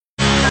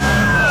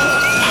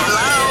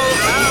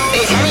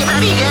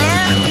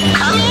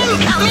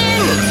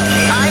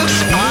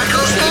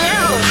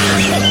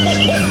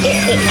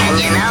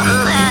And you know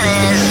who that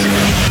is.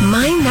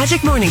 My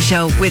Magic Morning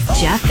Show with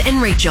Jeff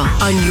and Rachael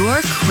on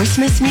your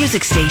Christmas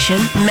music station,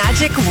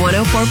 Magic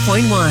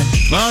 104.1.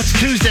 Well, it's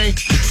Tuesday.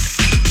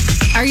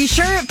 Are you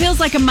sure it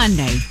feels like a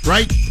Monday?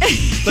 Right?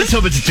 Let's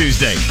hope it's a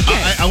Tuesday.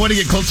 I want to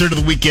get closer to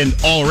the weekend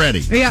already.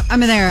 Yeah,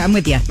 I'm there. I'm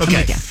with you.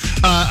 Okay.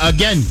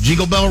 Again,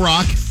 Jingle Bell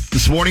Rock.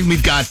 This morning,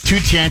 we've got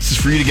 2 chances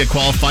for you to get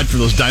qualified for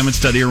those diamond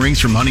stud earrings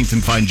from Huntington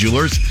Fine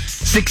Jewelers.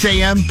 6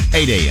 a.m.,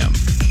 8 a.m.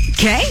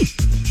 Okay.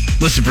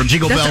 Listen for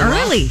Jingle That's Bell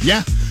Rock. early.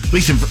 Yeah.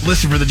 Listen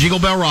for the Jingle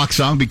Bell Rock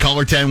song. Be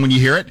caller 10 when you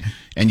hear it.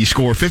 And you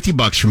score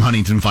 $50 from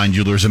Huntington Fine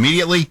Jewelers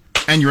immediately.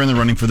 And you're in the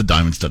running for the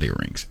diamond stud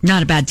earrings.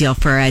 Not a bad deal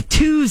for a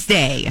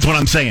Tuesday. That's what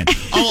I'm saying.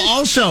 Oh,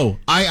 also,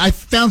 I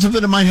found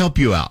something that might help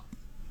you out.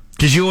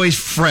 Because you always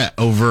fret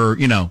over,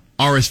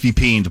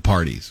 RSVPing to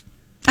parties.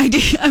 I do.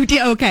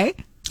 Okay.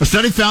 A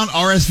study found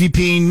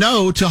RSVPing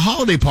no to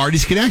holiday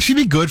parties can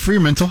actually be good for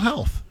your mental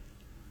health.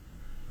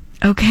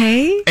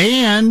 Okay.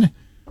 And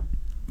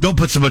don't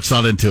put so much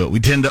thought into it. We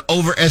tend to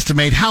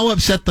overestimate how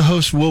upset the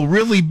host will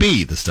really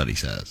be, the study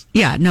says.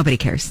 Yeah, nobody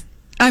cares.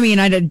 I mean,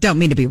 I don't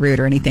mean to be rude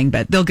or anything,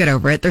 but they'll get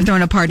over it. They're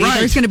throwing a party. Right.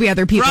 There's going to be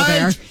other people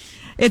there.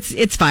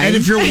 It's fine. And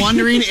if you're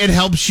wondering, it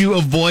helps you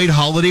avoid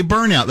holiday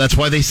burnout. That's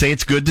why they say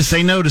it's good to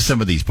say no to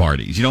some of these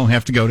parties. You don't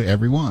have to go to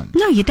every one.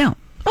 No, you don't.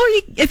 Or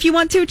if you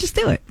want to, just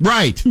do it.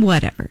 Right.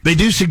 Whatever. They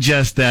do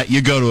suggest that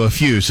you go to a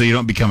few so you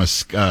don't become a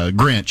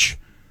Grinch.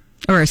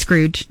 Or a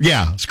Scrooge.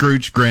 Yeah,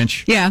 Scrooge,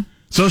 Grinch. Yeah.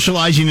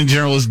 Socializing in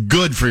general is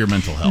good for your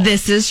mental health.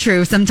 This is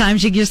true.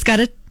 Sometimes you just got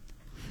to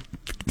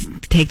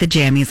take the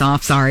jammies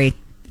off. Sorry.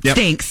 Yep.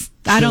 Stinks.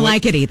 I don't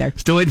like it either.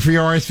 Still waiting for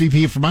your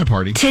RSVP for my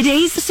party.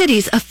 Today's the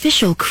city's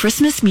official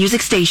Christmas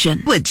music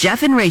station with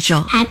Jeff and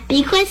Rachael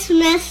Happy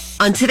Christmas.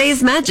 on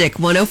today's Magic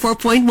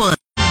 104.1.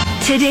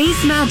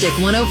 Today's Magic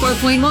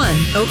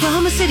 104.1,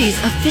 Oklahoma City's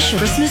official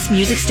Christmas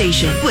music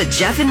station with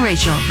Jeff and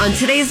Rachael on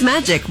today's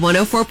Magic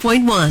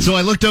 104.1. So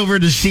I looked over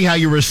to see how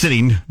you were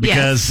sitting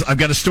because I've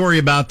got a story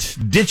about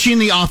ditching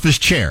the office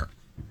chair.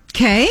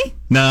 Okay.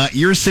 Now,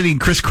 you're sitting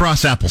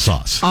crisscross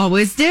applesauce.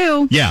 Always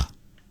do. Yeah.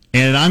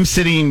 And I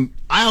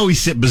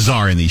always sit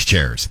bizarre in these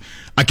chairs.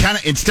 I kind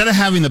of, instead of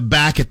having the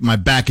back at my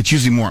back, it's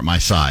usually more at my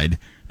side.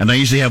 And I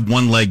usually have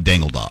one leg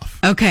dangled off.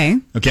 Okay.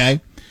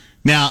 Okay.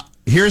 Now,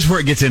 here's where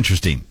it gets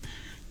interesting.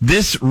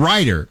 This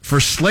writer for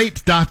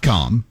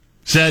Slate.com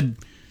said,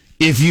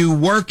 if you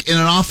work in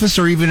an office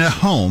or even at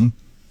home,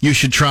 you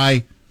should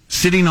try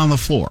sitting on the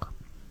floor.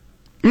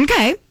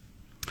 Okay.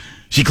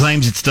 She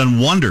claims it's done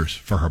wonders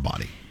for her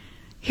body.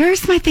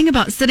 Here's my thing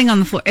about sitting on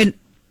the floor. And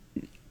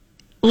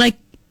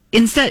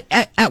instead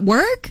at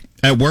work?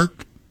 At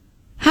work?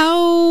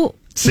 How?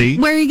 See?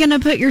 Where are you going to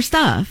put your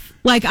stuff?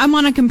 Like, I'm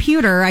on a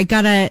computer. I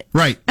got to.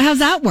 Right. How's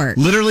that work?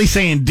 Literally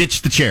saying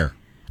ditch the chair.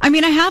 I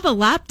mean, I have a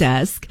lap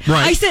desk.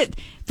 Right. I sit,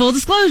 full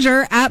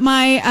disclosure, at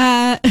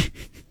my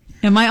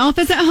in my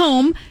office at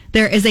home.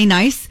 There is a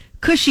nice,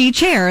 cushy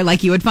chair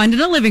like you would find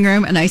in a living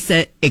room. And I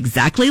sit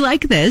exactly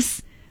like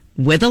this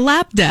with a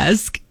lap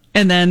desk.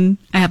 And then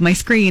I have my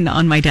screen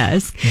on my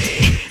desk.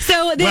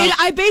 So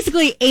I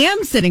basically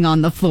am sitting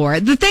on the floor.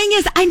 The thing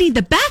is, I need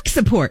the back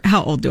support.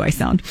 How old do I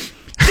sound?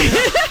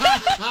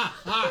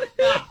 I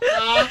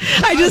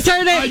just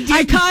heard it.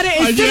 I caught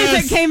it as soon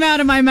as it came out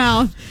of my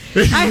mouth.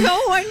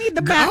 I need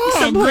the back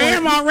support.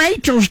 Grandma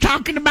Rachel's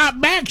talking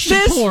about back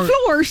support. This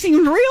floor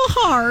seemed real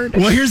hard.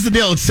 Well, here's the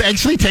deal. It's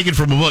actually taken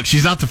from a book.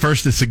 She's not the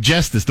first to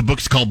suggest this. The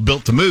book's called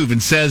Built to Move and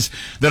says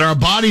that our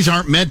bodies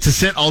aren't meant to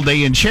sit all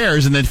day in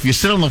chairs, and that if you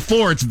sit on the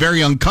floor, it's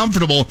very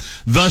uncomfortable.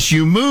 Thus,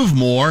 you move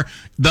more.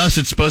 Thus,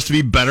 it's supposed to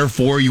be better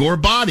for your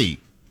body.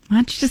 Why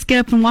don't you just get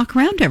up and walk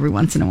around every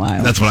once in a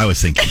while? That's what I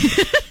was thinking.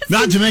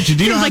 Not to mention,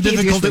 do you know how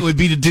difficult it would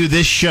be to do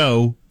this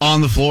show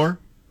on the floor?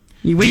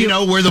 Do you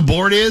know where the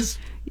board is?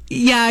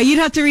 Yeah, you'd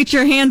have to reach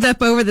your hands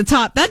up over the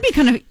top. That'd be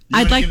kind of.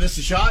 I'd like give this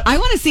a shot. I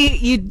want to see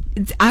you.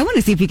 I want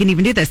to see if you can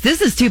even do this. This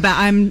is too bad.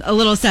 I'm a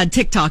little sad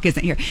TikTok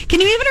isn't here.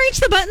 Can you even reach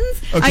the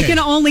buttons? Okay. I can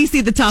only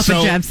see the top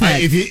of Jeff's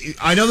head.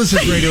 I know this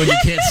is radio and you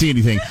can't see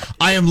anything.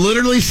 I am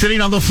literally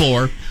sitting on the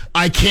floor.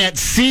 I can't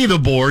see the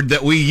board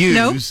that we use.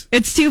 Nope,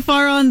 it's too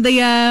far on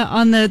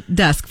the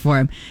desk for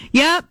him.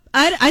 Yep.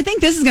 I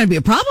think this is going to be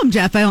a problem,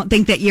 Jeff. I don't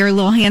think that your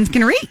little hands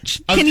can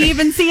reach. Okay. Can you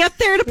even see up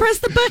there to press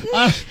the button?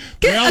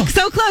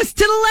 So close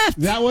to the left.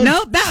 That one?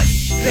 Nope.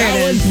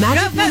 There it is.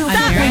 Magic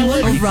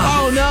 104.1 Rock.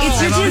 Oh, no.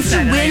 It's your chance to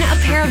win a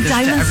pair of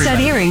diamond stud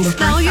earrings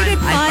valued at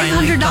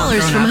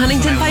 $500 from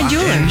Huntington Fine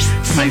Jewelers.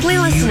 Simply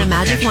listen to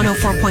Magic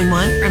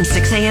 104.1 from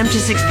 6 a.m. to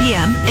 6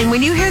 p.m. And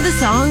when you hear the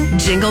song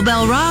Jingle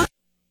Bell Rock,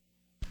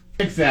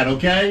 fix that,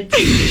 okay?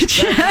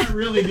 That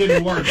really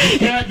didn't work. You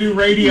can't do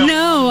radio.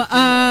 No,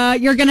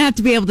 you're going to have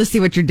to be able to see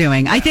what you're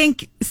doing. I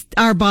think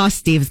our boss,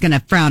 Steve, is going to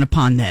frown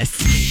upon this.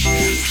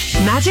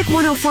 Magic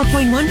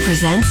 104.1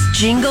 presents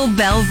Jingle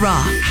Bell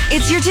Rock.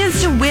 It's your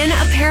chance to win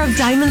a pair of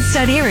diamond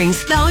stud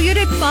earrings valued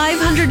at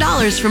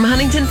 $500 from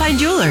Huntington Fine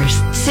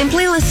Jewelers.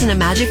 Simply listen to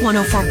Magic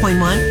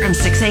 104.1 from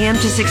 6 a.m.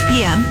 to 6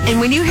 p.m.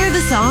 And when you hear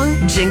the song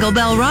Jingle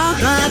Bell Rock,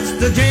 That's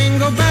the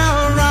Jingle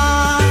Bell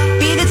Rock.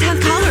 be the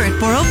 10th caller at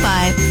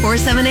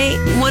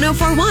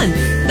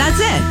 405-478-1041. That's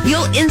it.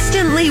 You'll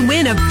instantly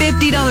win a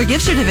 $50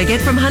 gift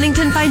certificate from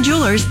Huntington Fine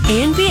Jewelers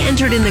and be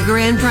entered in the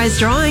grand prize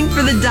drawing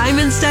for the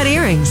diamond stud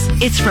earrings.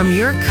 It's from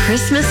your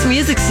Christmas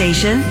music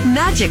station,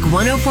 Magic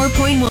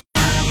 104.1.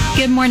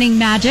 Good morning,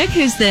 Magic.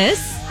 Who's this?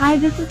 Hi,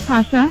 this is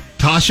Tasha.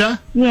 Tasha?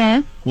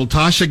 Yes, Well,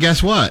 Tasha,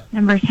 guess what?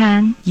 number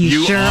 10.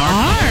 You sure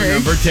are.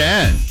 Number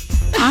 10.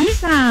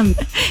 Awesome.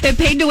 It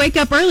paid to wake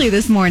up early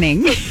this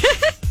morning.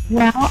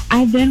 Well,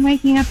 I've been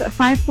waking up at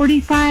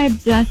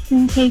 5:45 just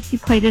in case you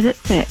played it at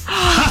 6.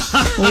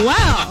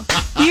 Wow.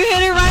 You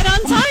hit it right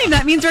on time.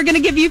 That means we're going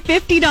to give you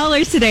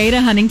 $50 today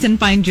to Huntington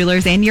Fine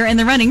Jewelers, and you're in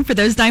the running for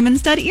those diamond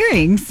stud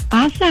earrings.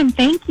 Awesome.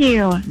 Thank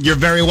you. You're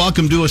very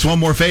welcome. Do us one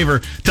more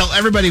favor. Tell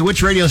everybody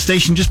which radio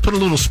station. Just put a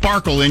little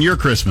sparkle in your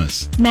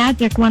Christmas.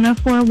 Magic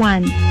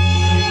 104.1.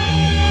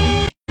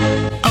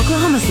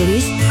 Oklahoma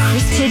City's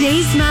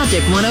Today's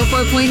Magic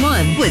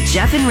 104.1 with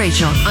Jeff and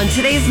Rachel on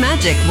Today's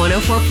Magic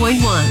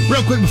 104.1.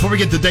 Real quick before we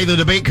get to the daily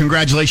debate,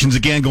 congratulations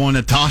again going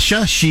to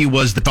Tasha. She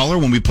was the caller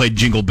when we played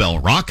Jingle Bell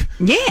Rock.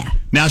 Yeah.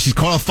 Now she's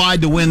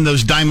qualified to win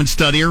those diamond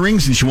stud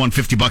earrings, and she won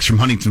 $50 from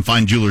Huntington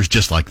Fine Jewelers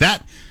just like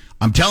that.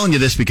 I'm telling you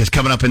this because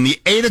coming up in the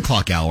 8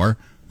 o'clock hour,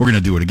 we're going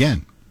to do it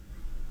again.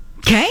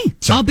 Okay.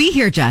 So- I'll be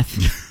here, Jeff.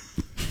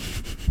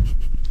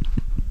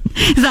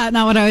 Is that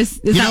not what I was?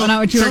 Is that not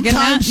what you were getting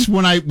at?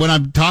 Sometimes when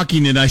I'm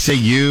talking and I say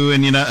you,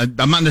 and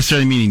I'm not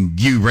necessarily meaning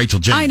you, Rachel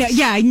Jennings. I know.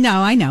 Yeah,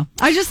 I know.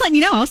 I was just letting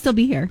you know I'll still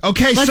be here.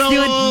 Okay, let's so do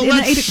it in the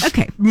let's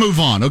okay. move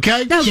on.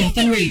 Okay. Jeff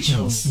and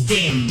Rachel's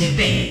Daily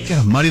Debate.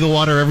 Gotta muddy the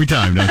water every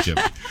time, don't you?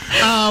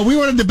 We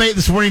want to debate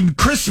this morning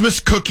Christmas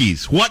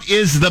cookies. What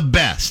is the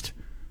best?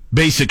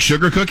 Basic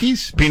sugar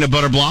cookies, peanut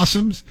butter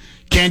blossoms,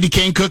 candy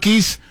cane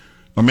cookies,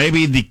 or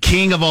maybe the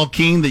king of all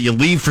king that you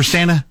leave for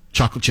Santa,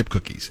 chocolate chip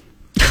cookies.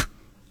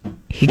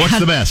 What's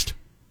the best?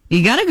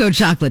 You got to go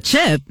chocolate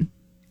chip.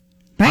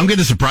 Right? I'm going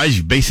to surprise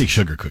you. Basic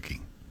sugar cookie.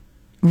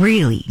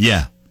 Really?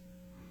 Yeah.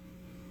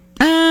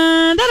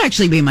 That'd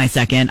actually be my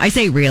second. I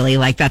say really,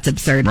 like that's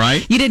absurd.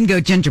 Right? You didn't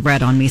go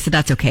gingerbread on me, so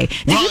that's okay. Do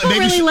Well, people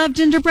maybe really love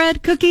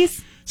gingerbread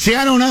cookies? See,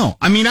 I don't know.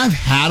 I mean, I've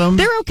had them.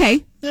 They're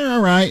okay. They're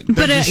all right.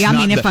 But, I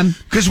mean, if I'm...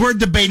 Because we're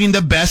debating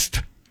the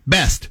best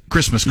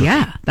Christmas cookie.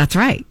 Yeah, that's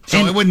right. So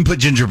I wouldn't put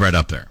gingerbread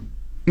up there.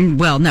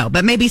 Well, no,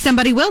 but maybe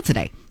somebody will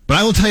today. But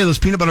I will tell you, those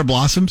peanut butter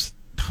blossoms.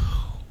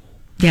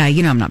 Yeah,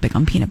 I'm not big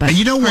on peanut butter. And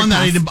you know Hard one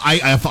that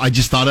pass. I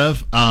just thought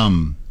of?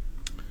 God,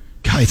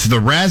 it's the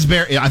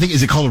raspberry. I think,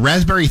 is it called a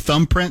raspberry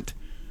thumbprint?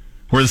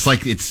 Where it's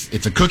like,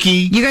 it's a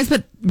cookie. You guys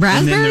put raspberry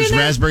and then there's in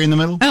there? raspberry in the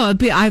middle? Oh,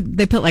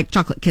 they put like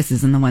chocolate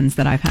kisses in the ones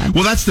that I've had.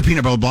 Well, that's the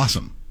peanut butter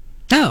blossom.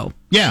 Oh.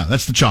 Yeah,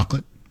 that's the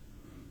chocolate.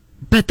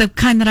 But the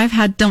kind that I've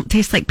had don't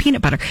taste like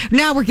peanut butter.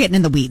 Now we're getting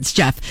in the weeds,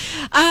 Jeff.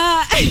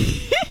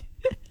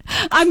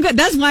 I'm good.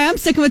 That's why I'm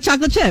sticking with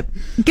chocolate chip.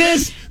 Good,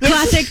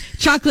 classic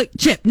chocolate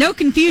chip. No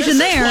confusion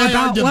there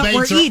about what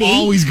we're eating.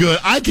 Always good.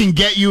 I can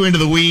get you into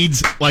the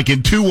weeds like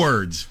in 2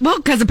 words. Well,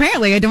 because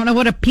apparently I don't know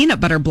what a peanut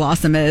butter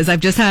blossom is.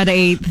 I've just had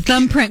a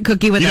thumbprint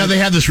cookie with. They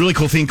have this really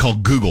cool thing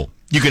called Google.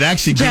 You could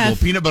actually Google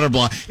Jeff, peanut butter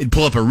blossom and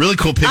pull up a really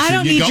cool picture. I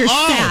don't and you need go, your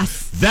oh,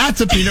 sass.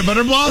 That's a peanut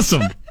butter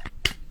blossom.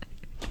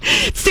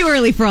 It's too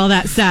early for all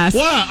that sass.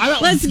 Well,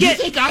 let's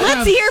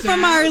hear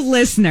from our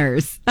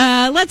listeners.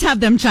 Let's have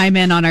them chime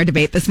in on our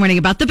debate this morning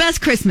about the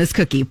best Christmas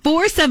cookie.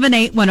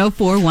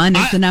 478-1041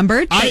 is the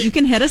number that you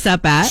can hit us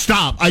up at.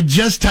 Stop! I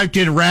just typed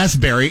in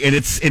raspberry, and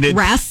it's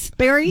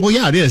raspberry. Well,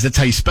 yeah, it is. That's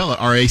how you spell it.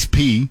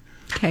 RASP.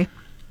 Okay.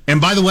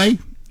 And by the way,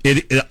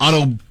 it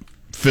auto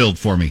filled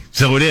for me,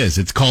 so it is.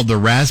 It's called the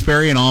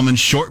raspberry and almond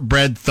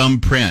shortbread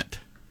thumbprint.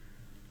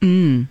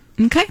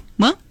 Okay.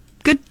 Well,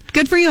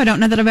 good for you. I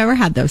don't know that I've ever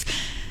had those.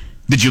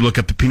 Did you look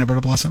up the peanut butter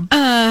blossom?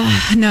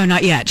 No,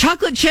 not yet.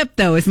 Chocolate chip,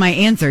 though, is my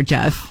answer,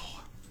 Jeff.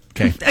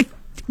 Okay.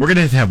 We're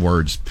going to have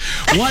words.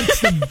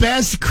 What's the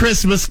best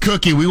Christmas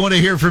cookie? We want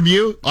to hear from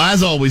you.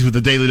 As always, with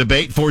the Daily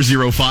Debate,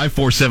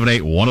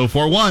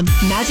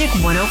 405-478-1041. Magic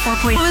 104.1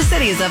 Oklahoma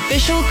City's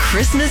official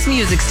Christmas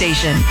music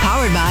station.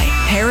 Powered by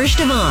Parrish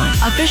Devon,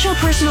 official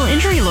personal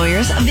injury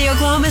lawyers of the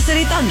Oklahoma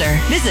City Thunder.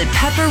 Visit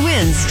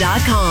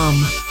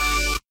pepperwinds.com.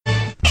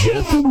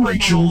 Jeff and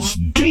Rachel's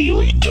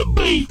Daily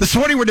Debate. This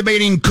morning we're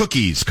debating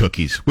cookies.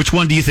 Which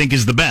one do you think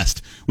is the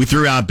best? We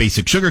threw out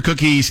basic sugar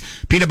cookies,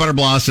 peanut butter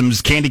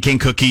blossoms, candy cane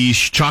cookies,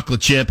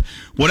 chocolate chip,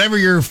 whatever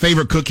your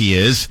favorite cookie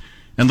is.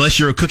 Unless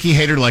you're a cookie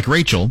hater like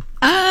Rachel,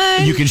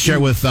 you can share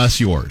with us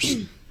yours.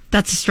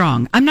 That's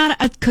strong. I'm not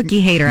a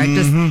cookie hater.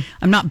 I'm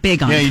not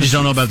big on Yeah, you cookies. just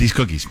don't know about these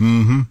cookies.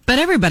 Mm-hmm. But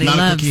everybody Not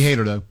loves a cookie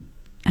hater, though.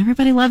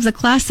 Everybody loves a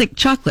classic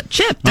chocolate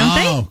chip, don't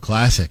they? Oh,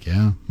 classic,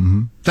 yeah.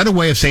 Mm-hmm. Is that a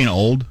way of saying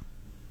old?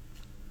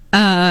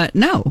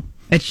 No.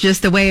 It's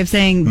just a way of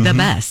saying the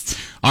best.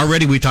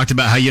 Already we talked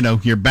about how,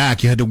 you're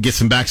back. You had to get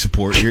some back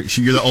support.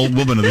 You're the old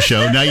woman of the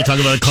show. Now you talk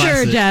about a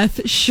classic. Sure,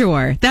 Jeff.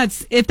 Sure.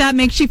 That's if that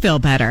makes you feel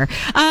better.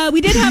 We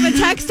did have a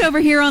text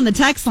over here on the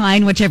text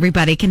line, which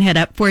everybody can hit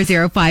up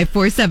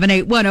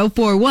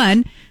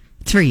 405-478-1041.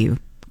 It's for you.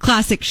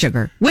 Classic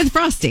sugar with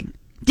frosting.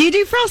 Do you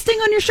do frosting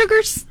on your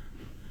sugars?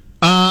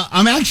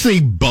 I'm actually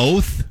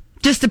both.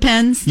 Just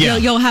depends. Yeah.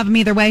 You'll have them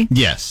either way?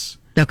 Yes.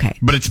 Okay.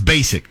 But it's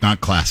basic,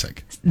 not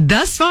classic.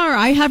 Thus far,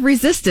 I have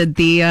resisted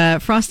the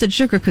frosted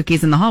sugar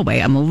cookies in the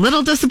hallway. I'm a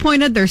little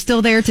disappointed they're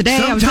still there today.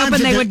 I was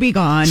hoping they would be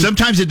gone.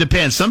 Sometimes it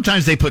depends.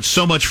 Sometimes they put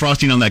so much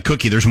frosting on that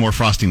cookie, there's more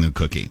frosting than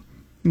cookie.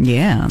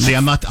 Yeah. See,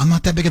 I'm not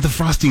that big of the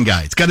frosting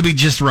guy. It's got to be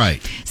just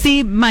right.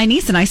 See, my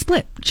niece and I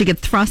split. She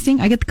gets the frosting,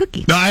 I get the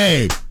cookie.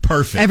 Hey,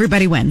 perfect.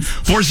 Everybody wins.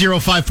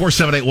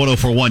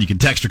 405-478-1041. You can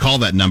text or call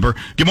that number.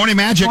 Good morning,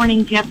 Magic.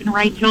 Morning, Jeff and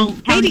Rachel.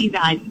 How are you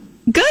guys?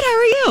 Good, how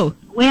are you?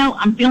 Well,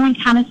 I'm feeling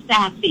kind of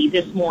sassy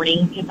this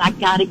morning because I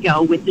got to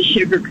go with the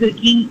sugar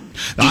cookie.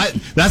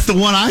 That's the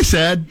one I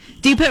said.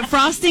 Do you put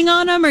frosting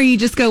on them, or you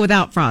just go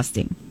without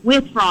frosting?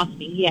 With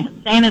frosting, yes.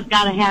 Santa's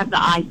got to have the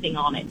icing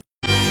on it.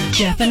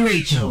 Jeff and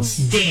Rachel's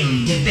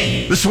Daily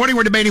Debate. This morning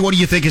we're debating, what do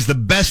you think is the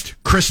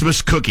best Christmas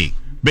cookie?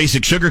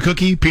 Basic sugar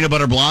cookie, peanut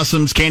butter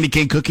blossoms, candy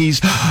cane cookies,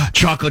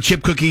 chocolate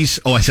chip cookies.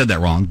 Oh, I said that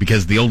wrong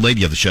because the old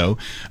lady of the show.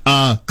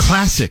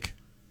 Classic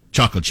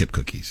chocolate chip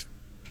cookies.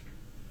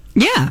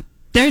 Yeah.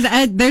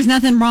 There's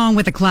nothing wrong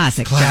with a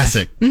classic.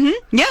 Classic.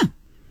 Mm-hmm. Yeah.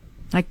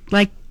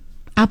 Like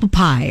apple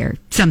pie or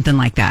something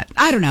like that.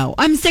 I don't know.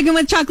 I'm sticking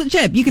with chocolate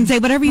chip. You can say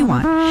whatever you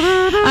want.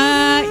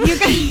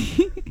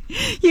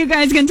 You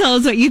guys can tell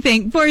us what you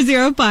think.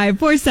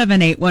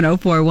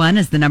 405-478-1041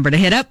 is the number to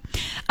hit up.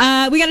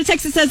 We got a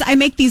text that says, I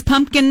make these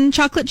pumpkin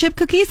chocolate chip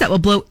cookies that will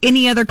blow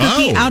any other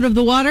cookie out of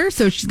the water.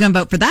 So she's going to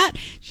vote for that.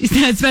 She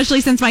said,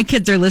 especially since my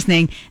kids are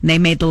listening and they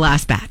made the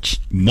last batch.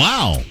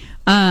 Wow.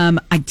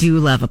 I do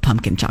love a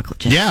pumpkin chocolate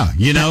chip. Yeah,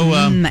 you know.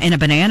 And a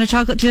banana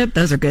chocolate chip,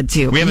 those are good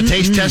too. We have a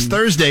taste test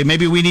Thursday.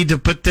 Maybe we need to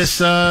put this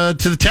to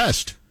the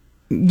test.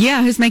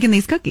 Yeah, who's making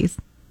these cookies?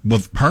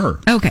 With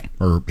her. Okay.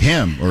 Or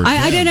him. Or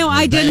I don't know.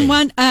 I didn't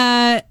want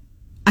to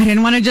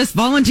just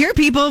volunteer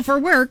people for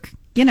work.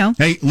 You know.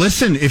 Hey,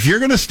 listen, if you're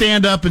going to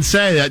stand up and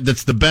say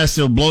that's the best,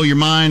 it'll blow your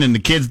mind, and the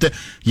kids,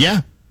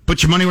 yeah,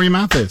 put your money where your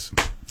mouth is.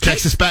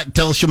 Text us back and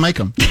tell us you'll make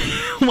them.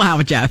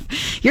 Wow, Jeff.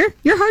 You're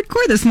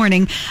hardcore this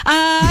morning.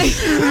 I've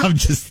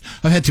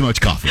had too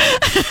much coffee.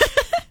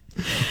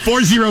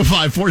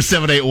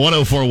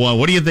 405-478-1041.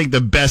 What do you think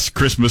the best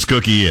Christmas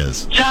cookie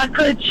is?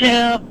 Chocolate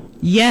chip.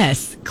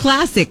 Yes.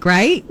 Classic,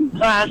 right?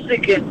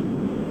 Classic.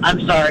 I'm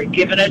sorry.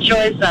 Given a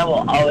choice, I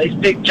will always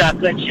pick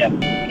chocolate chip.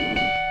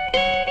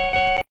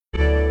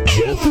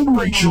 Jeff and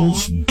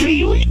Rachel's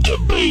Daily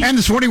Debate. And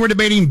this morning we're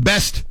debating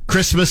best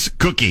Christmas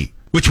cookie.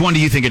 Which one do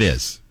you think it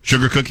is?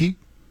 Sugar cookie,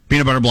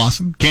 peanut butter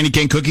blossom, candy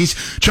cane cookies,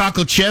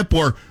 chocolate chip,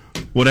 or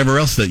whatever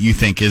else that you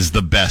think is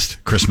the best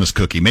Christmas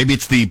cookie? Maybe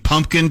it's the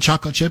pumpkin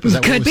chocolate chip? Is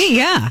that could be,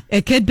 yeah.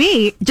 It could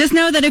be. Just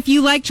know that if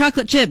you like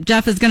chocolate chip,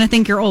 Jeff is going to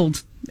think you're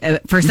old.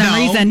 For some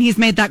reason, he's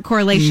made that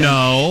correlation.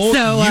 No,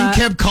 so, you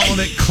kept calling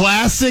it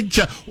classic.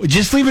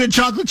 Just leave it at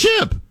chocolate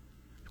chip.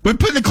 We're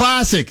putting the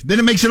classic. Then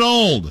it makes it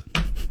old.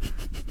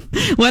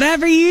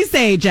 Whatever you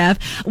say,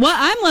 Jeff. What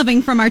I'm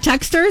loving from our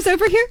texters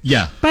over here,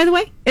 by the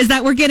way, is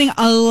that we're getting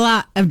a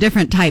lot of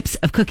different types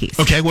of cookies.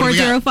 Okay, what do we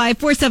got?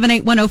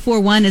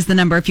 405-478-1041 is the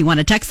number if you want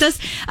to text us.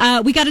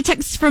 We got a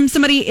text from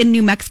somebody in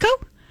New Mexico.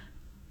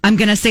 I'm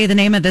going to say the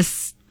name of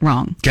this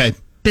wrong. Okay.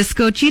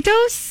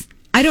 Biscochitos?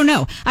 I don't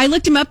know. I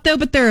looked them up, though,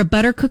 but they're a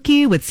butter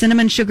cookie with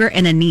cinnamon sugar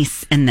and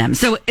anise in them.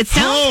 So it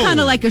sounds kind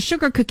of like a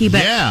sugar cookie,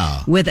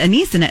 but with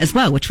anise in it as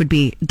well, which would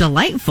be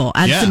delightful.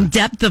 Add some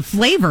depth of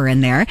flavor in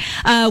there.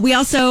 We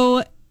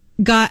also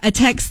got a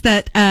text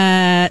that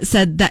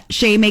said that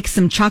Shay makes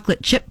some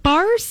chocolate chip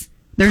bars.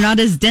 They're not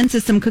as dense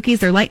as some cookies.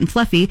 They're light and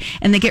fluffy,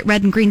 and they get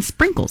red and green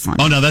sprinkles on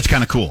them. Oh, no, that's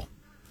kind of cool.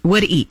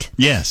 Would eat.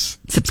 Yes.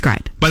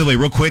 Subscribe. By the way,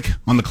 real quick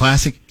on the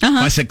classic. If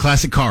I said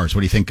classic cars,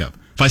 what do you think of?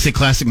 If I say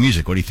classic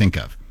music, what do you think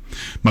of?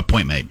 My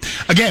point made.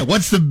 Again,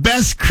 what's the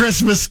best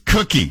Christmas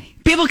cookie?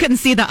 People couldn't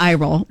see the eye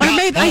roll. Or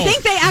maybe, I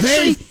think they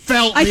actually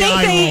felt the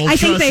eye roll. I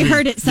think they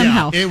heard it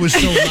somehow. Yeah, it was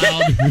so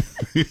loud.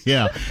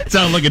 Yeah, it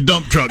sounded like a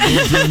dump truck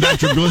going through a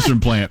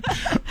nitroglycerin plant.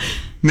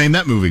 Name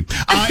that movie.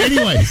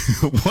 Anyway,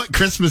 what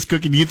Christmas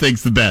cookie do you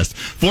think's the best?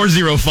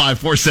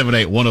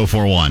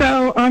 405-478-1041.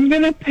 So I'm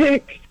going to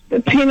pick the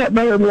peanut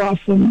butter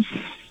blossoms.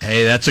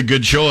 Hey, that's a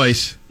good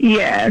choice.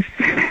 Yes.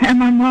 And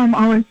my mom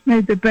always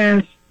made the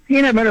best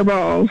peanut butter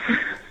balls.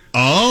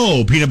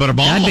 Oh, peanut butter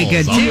balls. That'd be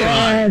good, too.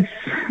 Yes.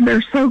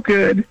 They're so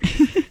good.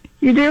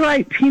 You do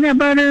like peanut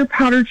butter,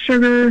 powdered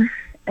sugar,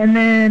 and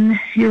then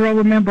you roll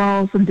them in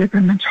balls and dip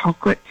them in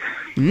chocolate.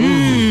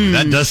 Ooh,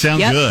 that does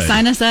sound good.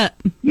 Sign us up.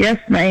 Yes,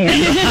 ma'am.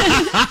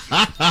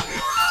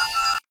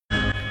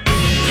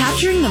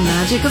 Capturing the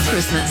magic of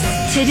Christmas.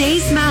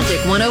 Today's Magic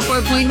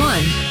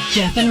 104.1.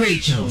 Jeff and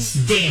Rachel's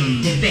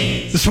Daily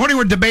Debate. This morning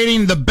we're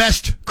debating the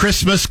best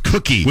Christmas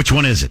cookie. Which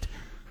one is it?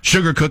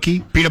 Sugar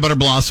cookie, peanut butter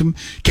blossom,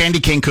 candy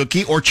cane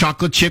cookie, or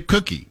chocolate chip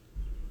cookie?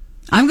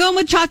 I'm going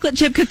with chocolate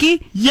chip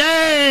cookie.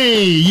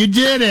 Yay! You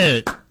did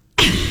it.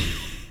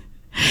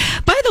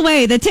 By the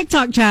way, the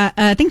TikTok chat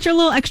thinks you're a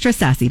little extra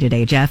sassy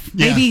today, Jeff.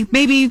 Yeah.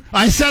 Maybe.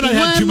 I said I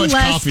had too much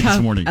coffee this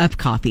morning.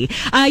 Coffee.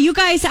 You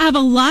guys have a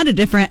lot of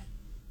different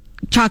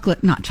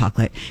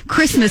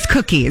Christmas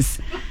cookies.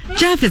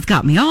 Jeff has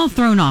got me all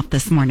thrown off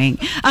this morning.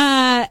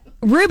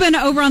 Ruben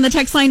over on the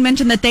text line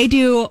mentioned that they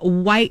do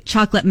white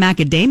chocolate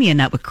macadamia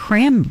nut with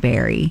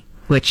cranberry,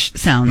 which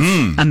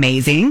sounds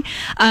amazing.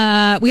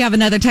 We have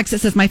another text that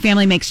says, my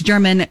family makes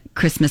German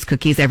Christmas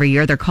cookies every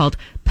year. They're called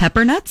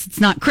pepper nuts. It's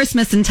not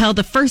Christmas until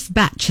the first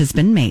batch has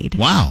been made.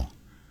 Wow.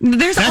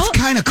 That's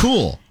kind of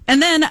cool.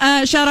 And then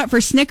shout out for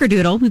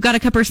Snickerdoodle. We've got a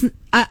couple of...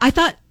 I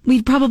thought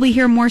we'd probably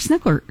hear more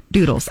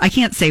Snickerdoodles. I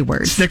can't say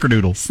words.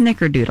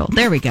 Snickerdoodle.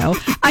 There we go.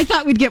 I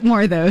thought we'd get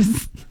more of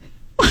those.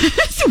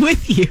 What's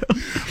with you?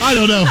 I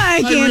don't know.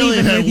 I can't really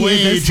even had with you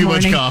way this too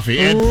morning. much coffee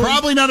and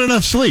probably not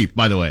enough sleep,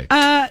 by the way.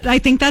 I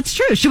think that's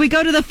true. Should we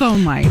go to the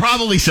phone line?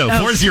 Probably so.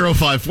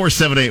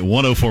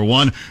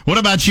 405-478-1041. What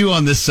about you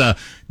on this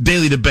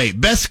daily debate?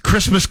 Best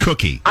Christmas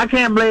cookie? I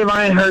can't believe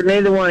I ain't heard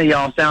neither one of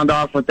y'all sound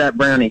off with that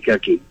brownie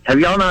cookie. Have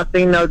y'all not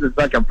seen those? It's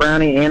like a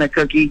brownie and a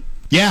cookie.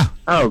 Yeah.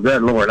 Oh,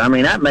 good Lord. I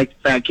mean, that makes a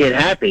fat kid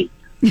happy.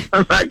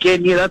 I'm not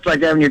kidding you. That's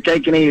like having your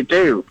cake and eat it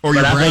too. Or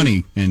your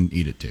brownie and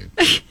eat it too.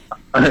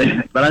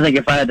 But I think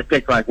if I had to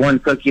pick like one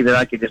cookie that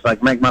I could just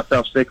like make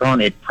myself sick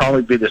on, it'd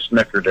probably be the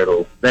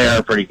Snickerdoodle. They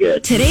are pretty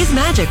good. Today's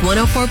Magic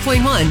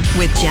 104.1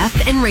 with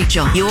Jeff and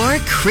Rachel, your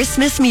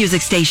Christmas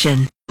music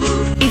station.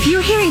 If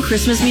you're hearing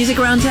Christmas music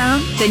around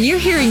town, then you're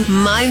hearing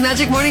My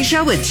Magic Morning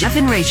Show with Jeff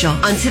and Rachel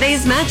on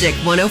today's Magic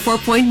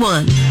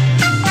 104.1.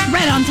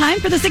 Right on time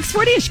for the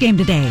 640-ish game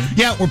today.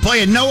 Yeah, we're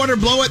playing No Order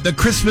Blow It, the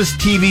Christmas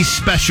TV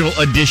Special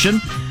Edition.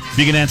 If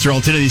you can answer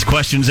all 10 of these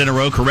questions in a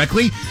row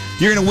correctly,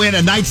 you're going to win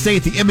a night stay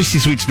at the Embassy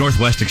Suites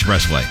Northwest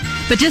Expressway.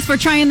 But just for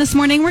trying this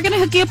morning, we're going to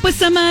hook you up with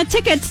some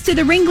tickets to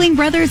the Ringling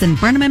Brothers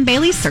and Barnum and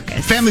Bailey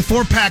Circus. Family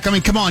 4-pack. I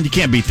mean, come on, you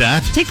can't beat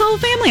that. Take the whole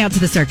family out to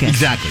the circus.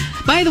 Exactly.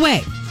 By the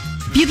way,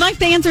 if you'd like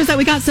the answers that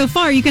we got so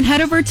far, you can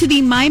head over to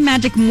the My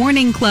Magic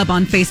Morning Club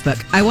on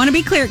Facebook. I want to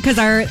be clear because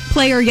our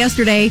player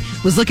yesterday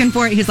was looking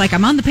for it. He's like,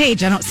 I'm on the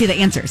page. I don't see the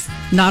answers.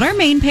 Not our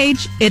main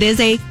page. It is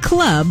a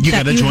club You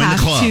that gotta you join the have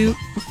club. to...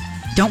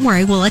 Don't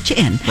worry, we'll let you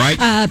in. Right.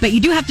 But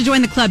you do have to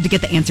join the club to get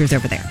the answers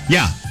over there.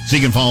 Yeah, so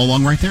you can follow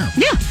along right there.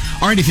 Yeah.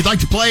 All right, if you'd like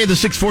to play the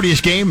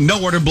 640-ish game,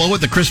 No Order Blow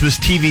It, the Christmas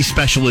TV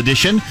Special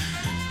Edition,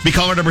 be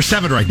caller number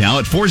 7 right now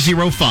at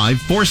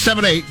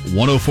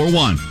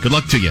 405-478-1041. Good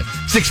luck to you.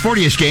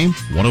 640-ish game,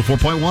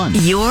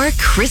 104.1. Your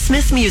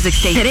Christmas music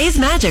station. Today's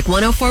Magic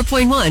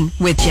 104.1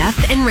 with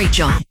Jeff and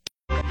Rachel.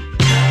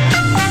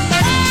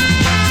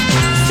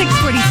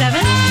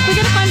 647. We're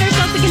going to find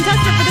ourselves a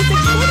contestant for the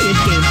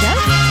 640-ish game, Jeff.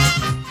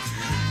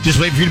 Just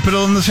wait for you to put it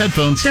on those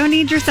headphones. Don't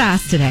need your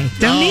sass today.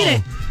 Don't need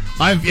it.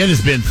 It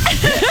has been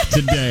thick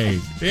today.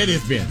 It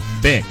has been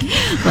thick.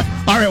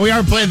 All right, we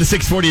are playing the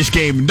 640-ish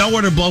game. No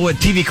Order Blow It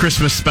TV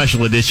Christmas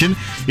Special Edition.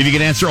 If you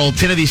can answer all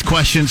 10 of these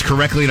questions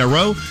correctly in a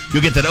row,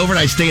 you'll get that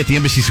overnight stay at the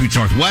Embassy Suites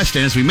Northwest.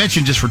 And as we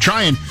mentioned, just for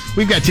trying,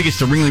 we've got tickets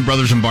to Ringling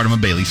Brothers and Barnum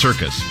and Bailey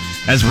Circus.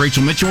 As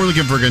Rachel mentioned, we're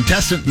looking for a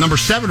contestant number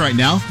 7 right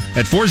now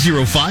at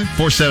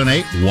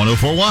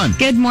 405-478-1041.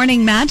 Good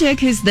morning, Magic.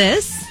 Who's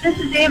this? This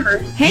is Amber.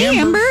 Hey,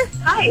 Amber.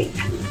 Hi.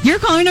 You're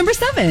caller number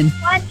 7.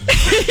 What?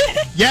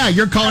 Yeah,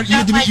 you're calling.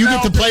 You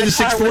get to play the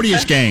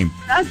 640-ish game.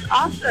 That's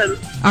awesome.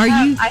 Are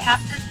you? I have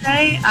to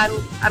say,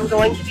 I'm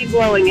going to be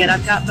blowing it.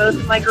 I've got both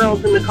of my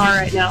girls in the car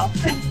right now.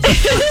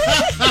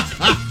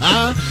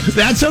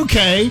 That's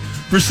okay.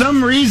 For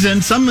some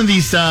reason, some of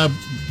these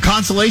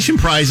consolation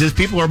prizes,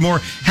 people are more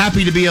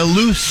happy to be a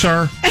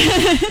loser.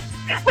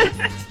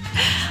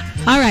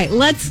 All right,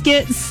 let's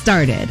get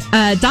started.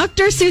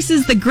 Dr.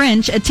 Seuss's The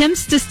Grinch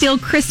attempts to steal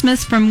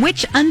Christmas from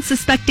which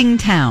unsuspecting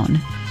town?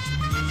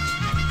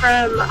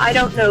 From I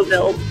don't know,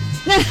 Bill.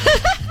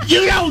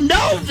 You don't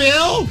know,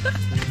 Phil?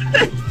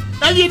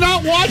 Have you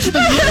not watched The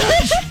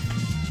Grinch?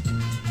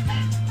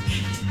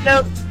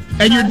 Nope.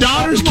 And your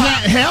daughters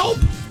can't help?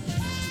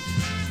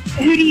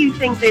 Who do you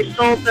think they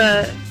stole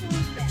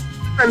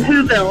from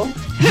Whoville?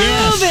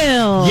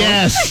 Whoville.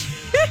 Yes.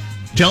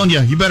 Telling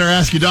you better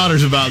ask your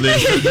daughters about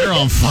this. They're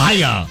on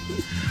fire.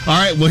 All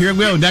right, well, here we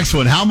go. Next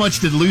one. How much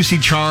did Lucy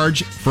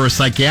charge for a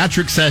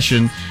psychiatric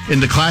session in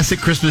the classic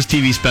Christmas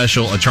TV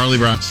special, A Charlie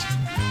Brown's?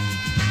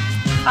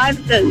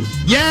 5 cents.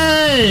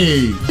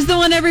 Yay! This is the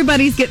one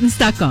everybody's getting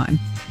stuck on.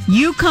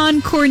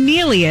 Yukon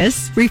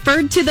Cornelius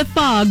referred to the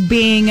fog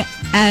being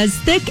as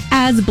thick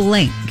as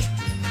blank.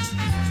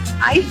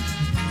 Ice.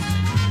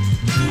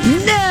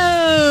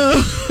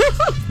 No!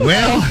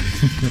 Well,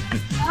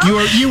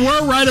 you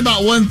were right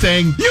about one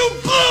thing. You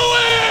blew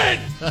it!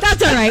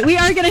 That's all right. We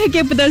are going to hook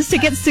you up with those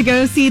tickets to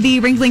go see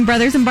the Ringling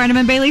Brothers and Barnum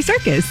and Bailey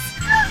Circus.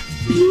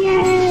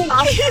 Yay!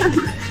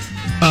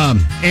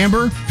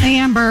 Amber?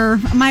 Amber,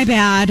 my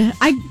bad.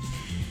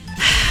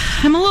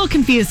 I'm a little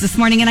confused this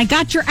morning, and I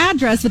got your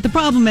address, but the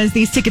problem is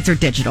these tickets are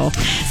digital.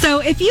 So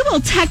if you will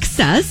text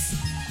us,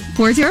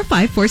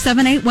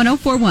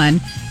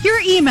 405-478-1041, your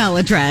email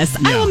address,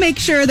 I will make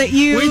sure that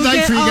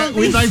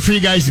We'd like for you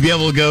guys to be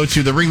able to go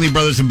to the Ringling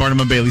Brothers and Barnum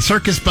and Bailey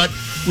Circus, but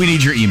we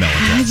need your email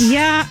address.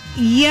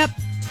 Yep.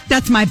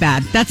 That's my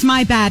bad. That's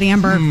my bad,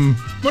 Amber.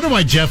 Wonder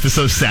why Jeff is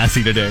so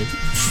sassy today.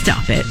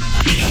 Stop it.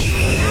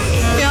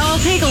 Y'all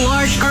take a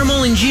large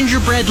caramel and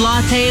gingerbread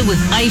latte with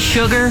iced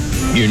sugar.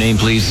 Your name,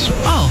 please?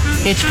 Oh,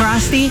 it's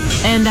Frosty.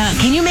 And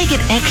can you make it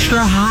extra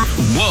hot?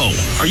 Whoa,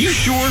 are you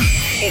sure?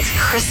 It's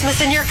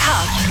Christmas in your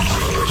cup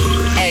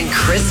and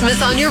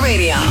Christmas on your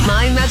radio.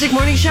 My Magic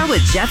Morning Show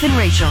with Jeff and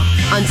Rachel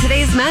on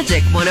today's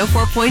Magic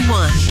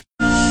 104.1.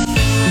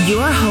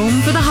 Your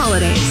home for the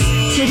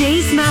holidays.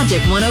 Today's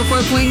Magic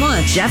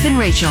 104.1. Jeff and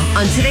Rachel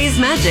on today's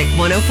Magic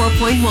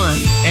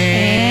 104.1.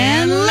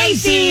 And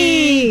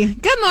Lacey.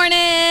 Good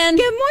morning.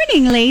 Good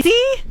morning,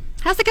 Lacey.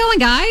 How's it going,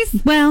 guys?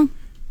 Well,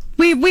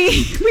 we've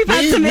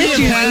had some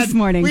issues this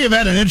morning. We have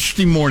had an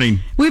interesting morning.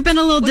 We've been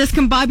a little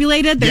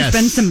discombobulated. There's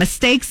been some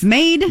mistakes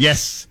made.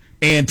 Yes.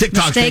 And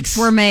TikTok Mistakes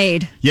were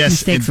made. Yes.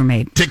 Mistakes were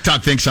made.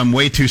 TikTok thinks I'm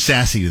way too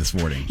sassy this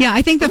morning. Yeah,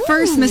 I think the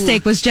first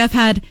mistake was Jeff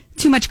had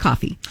too much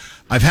coffee.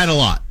 I've had a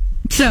lot.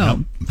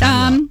 So,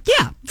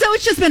 yeah. So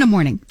it's just been a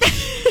morning.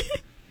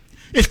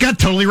 It's got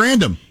totally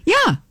random.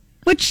 Yeah.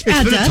 Which It's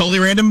adds been a up. totally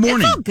random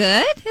morning. It's all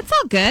good. It's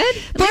all good.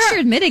 At least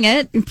you're admitting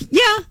it.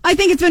 Yeah, I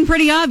think it's been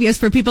pretty obvious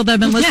for people that have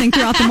been listening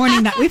throughout the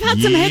morning that we've had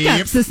some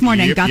hiccups this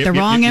morning. Got the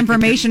wrong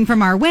information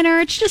from our winner.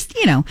 It's just,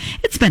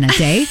 it's been a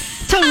day.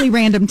 Totally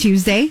random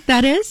Tuesday,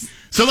 that is.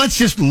 So let's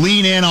just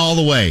lean in all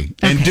the way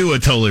and do a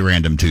totally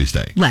random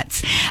Tuesday.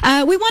 Let's.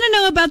 We want to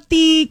know about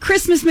the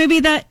Christmas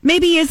movie that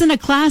maybe isn't a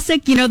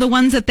classic, the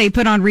ones that they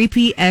put on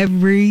repeat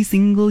every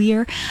single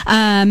year.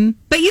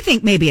 But you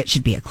think maybe it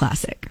should be a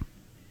classic.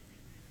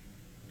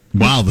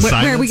 Wow, the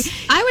silence.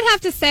 I would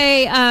have to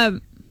say,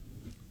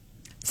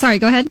 sorry,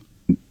 go ahead.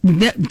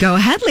 Go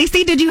ahead,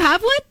 Lacey. Did you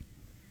have one?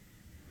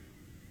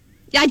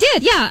 Yeah, I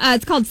did. Yeah.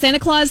 It's called Santa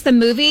Claus the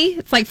Movie.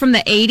 It's like from the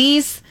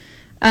 80s.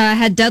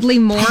 Had Dudley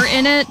Moore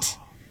in it.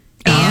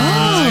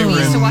 And we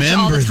used to watch it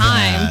all the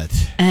time.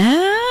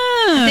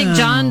 I think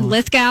John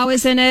Lithgow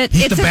is in it.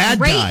 He's it's the a bad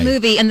great guy.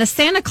 movie, and the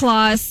Santa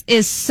Claus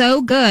is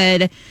so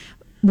good.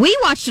 We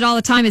watched it all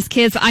the time as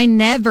kids. I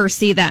never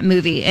see that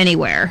movie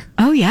anywhere.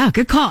 Oh, yeah.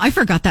 Good call. I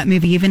forgot that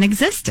movie even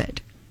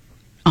existed.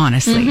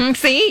 Honestly. Mm-hmm.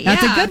 See?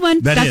 That's a good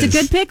one. That's a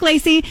good pick,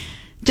 Lacey.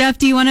 Jeff,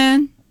 do you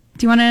want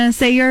to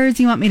say yours?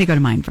 Do you want me to go to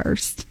mine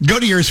first? Go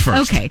to yours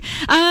first. Okay.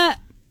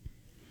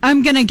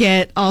 I'm going to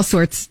get all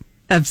sorts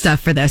of stuff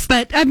for this,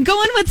 but I'm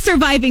going with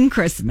Surviving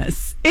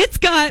Christmas. It's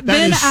got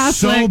Ben Affleck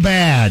so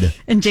bad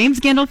and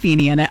James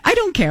Gandolfini in it. I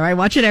don't care. I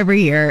watch it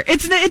every year.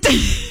 It's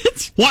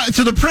what?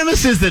 So the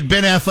premise is that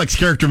Ben Affleck's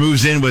character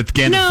moves in with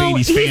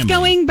Gandolfini's family. He's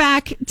going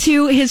back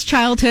to his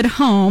childhood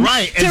home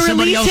and to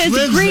somebody release else his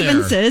lives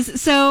grievances. there.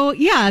 So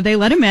yeah, they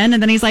let him in,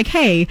 and then he's like,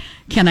 "Hey,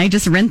 can I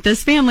just rent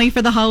this family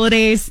for the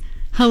holidays?"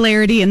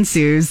 Hilarity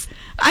ensues.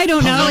 I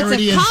don't know.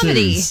 It's a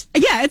comedy.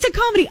 Yeah, it's a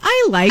comedy.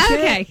 I like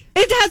it.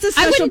 It has a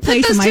special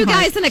place in my heart. I wouldn't put those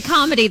two guys in a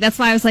comedy. That's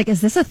why I was like,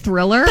 is this a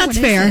thriller? That's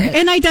fair.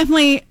 And I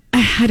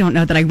don't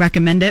know that I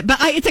recommend it, but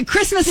it's a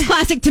Christmas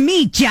classic to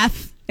me,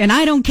 Jeff. And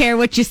I don't care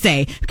what you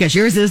say, because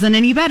yours isn't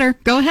any better.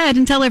 Go ahead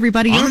and tell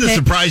everybody I'm your going to pick.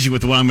 surprise you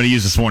with the one I'm going to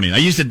use this morning. I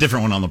used a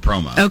different one on the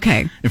promo.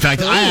 Okay. In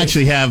fact, I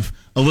actually have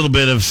a little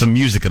bit of some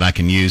music that I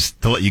can use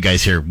to let you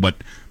guys hear what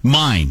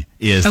mine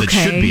is that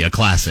should be a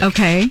classic.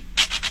 Okay.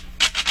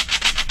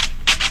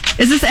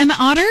 Is this Emma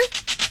Otter?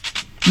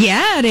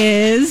 Yeah, it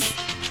is.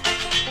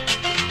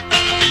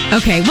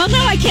 Okay, well,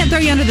 no, I can't throw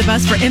you under the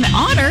bus for Emma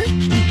Otter.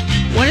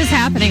 What is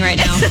happening right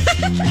now?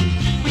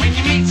 When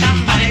you meet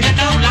somebody that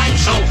don't like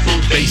soul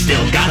food, they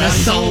still got a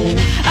soul.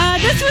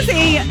 This was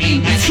a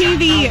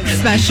TV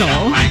special,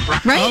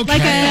 right?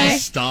 Okay,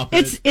 stop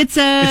it. It's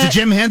a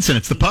Jim Henson.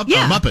 It's the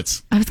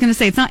Muppets. I was going to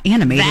say it's not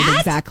animated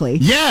exactly.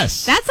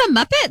 Yes. That's a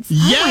Muppets?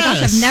 Yes. Oh my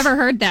gosh, I've never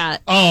heard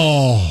that.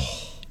 Oh.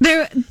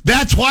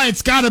 That's why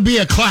it's got to be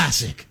a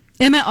classic.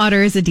 Emmett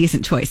Otter is a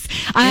decent choice.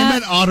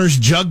 Emmett Otter's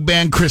Jug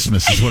Band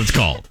Christmas is what it's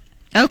called.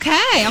 Okay,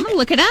 I'm going to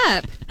look it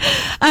up.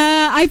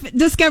 I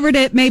discovered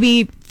it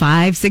maybe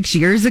 5-6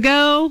 years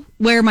ago,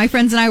 where my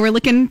friends and I were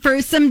looking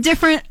for some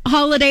different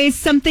holidays,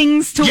 some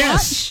things to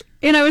watch.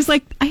 And I was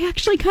like, I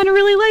actually kind of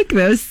really like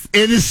this.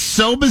 It is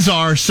so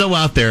bizarre, so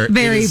out there.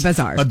 Very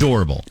bizarre.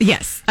 Adorable.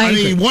 Yes. I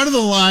mean, one of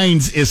the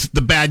lines is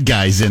the bad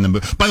guys in the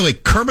movie. By the way,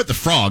 Kermit the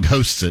Frog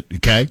hosts it,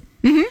 okay?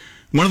 Mm-hmm.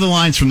 One of the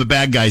lines from the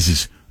bad guys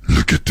is,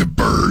 "Look at the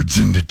birds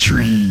in the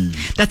tree."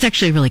 That's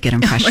actually a really good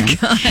impression.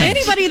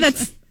 Anybody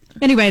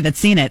that's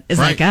seen it is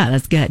like,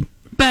 that's good.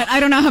 But I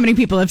don't know how many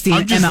people have seen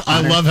Emma Otter. I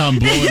love how I'm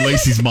blowing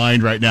Lacey's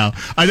mind right now.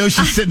 I know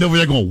she's sitting over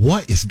there going,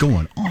 what is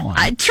going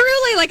on?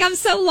 Truly, I'm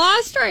so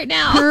lost right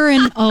now. Her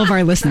and all of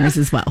our listeners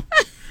as well.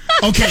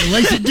 Okay,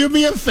 Lacey, do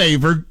me a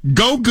favor.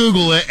 Go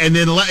Google it, and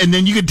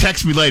then you can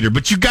text me later.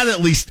 But you got to at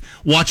least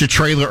watch a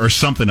trailer or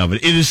something of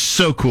it. It is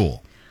so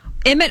cool.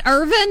 Emmett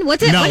Irvin? What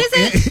is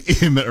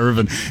it? Emmett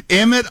Irvin.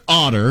 Emmett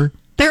Otter.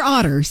 They're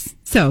otters.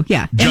 So,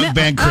 yeah. Jug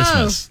Band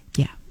Christmas.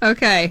 Yeah.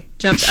 Okay.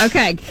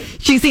 Okay.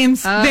 She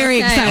seems very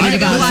excited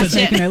about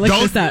it. Look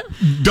this up.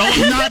 Don't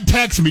not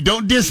text me.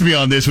 Don't diss me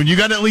on this one. You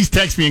got to at least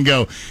text me and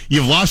go,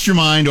 "You've lost your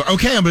mind," or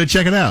 "Okay, I'm going to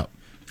check it out."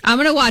 I'm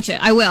going to watch it.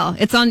 I will.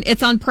 It's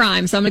on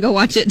Prime, so I'm going to go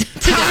watch it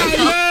today.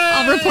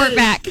 I'll report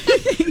back.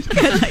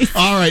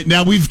 All right,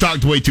 now we've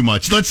talked way too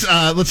much. Let's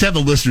have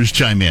the listeners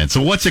chime in.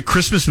 So, what's a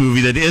Christmas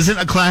movie that isn't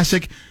a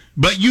classic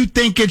but you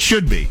think it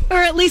should be. Or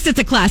at least it's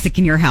a classic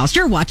in your house.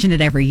 You're watching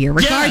it every year,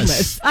 regardless.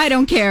 Yes. I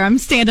don't care. I'm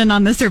standing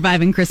on the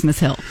surviving Christmas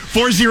hill.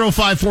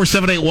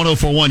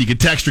 405-478-1041. You can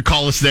text or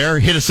call us there.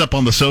 Hit us up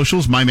on the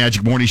socials, My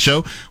Magic Morning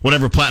Show.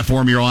 Whatever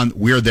platform you're on,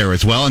 we're there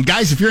as well. And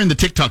guys, if you're in the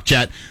TikTok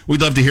chat,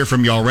 we'd love to hear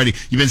from you already.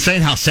 You've been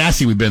saying how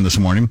sassy we've been this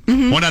morning.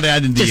 Why not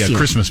add in the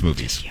Christmas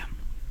movies? Yeah.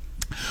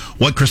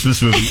 What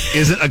Christmas movie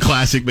isn't a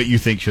classic but you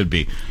think should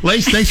be?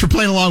 Lace, thanks for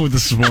playing along with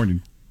us this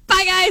morning.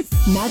 Bye, guys.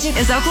 Magic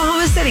is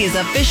Oklahoma City's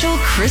official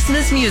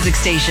Christmas music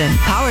station.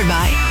 Powered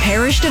by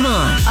Parrish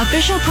Devon,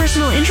 official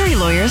personal injury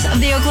lawyers of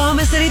the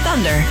Oklahoma City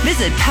Thunder.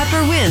 Visit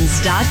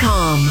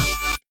pepperwinds.com.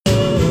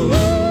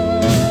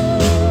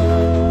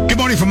 Good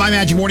morning from My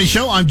Magic Morning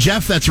Show. I'm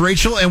Jeff, that's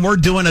Rachel, and we're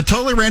doing a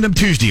totally random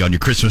Tuesday on your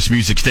Christmas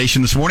music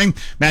station this morning,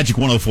 Magic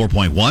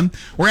 104.1.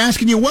 We're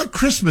asking you what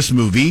Christmas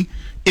movie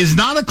is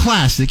not a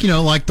classic,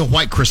 like the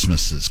White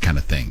Christmases kind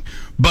of thing,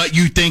 but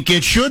you think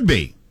it should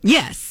be.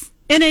 Yes.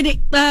 And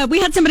we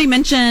had somebody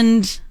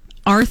mentioned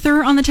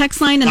Arthur on the text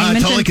line. And I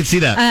totally could see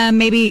that.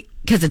 Maybe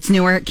because it's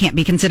newer, it can't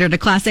be considered a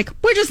classic.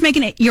 We're just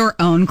making it your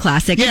own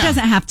classic. Yeah. It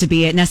doesn't have to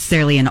be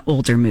necessarily an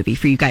older movie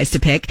for you guys to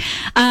pick.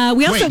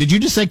 Wait, did you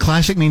just say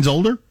classic means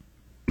older?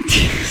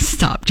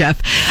 Stop,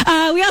 Jeff.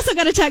 We also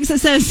got a text that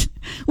says,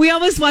 we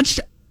always watched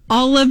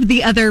Olive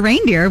the Other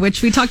Reindeer,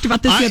 which we talked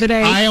about this the other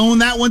day. I own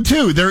that one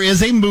too. There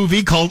is a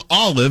movie called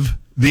Olive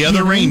the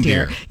Other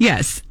Reindeer.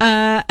 Yes.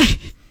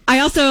 I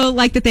also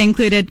like that they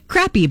included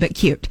crappy but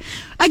cute.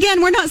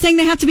 Again, we're not saying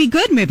they have to be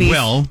good movies.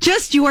 Well,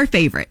 just your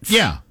favorites.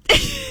 Yeah.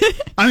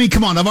 I mean,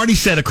 come on. I've already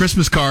said A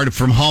Christmas Card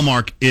from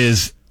Hallmark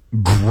is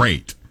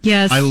great.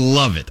 Yes. I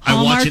love it.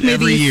 Hallmark I watch it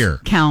every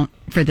year. Count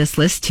for this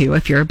list too.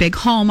 If you're a big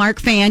Hallmark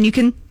fan, you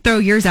can throw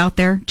yours out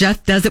there.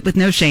 Jeff does it with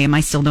no shame. I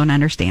still don't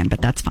understand,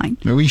 but that's fine.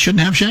 We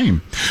shouldn't have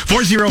shame.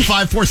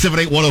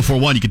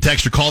 405-478-1041. You can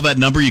text or call that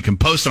number. You can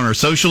post on our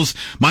socials,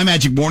 My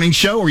Magic Morning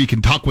Show, or you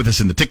can talk with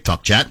us in the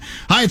TikTok chat.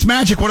 Hi, it's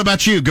Magic. What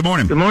about you? Good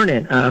morning. Good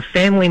morning.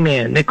 Family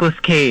Man, Nicolas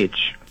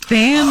Cage.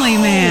 Family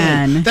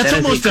Man. That's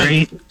almost a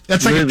great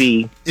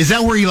movie. Is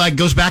that where he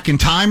goes back in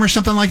time or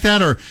something like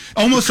that, or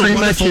almost A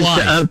Wonderful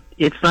Life?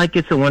 It's like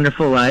It's a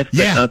Wonderful Life,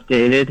 but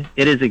updated.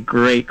 It is a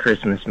great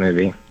Christmas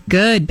movie.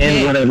 Good pick.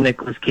 And one of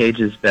Nicolas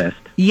Cage's best.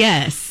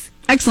 Yes.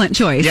 Excellent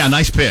choice. Yeah,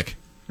 nice pick.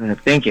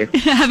 Thank you.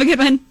 Have a good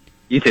one.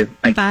 You too.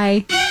 Bye.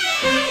 Bye.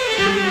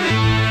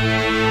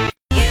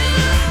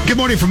 Good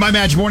morning from My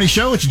Magic Morning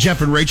Show. It's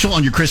Jeff and Rachel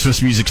on your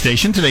Christmas music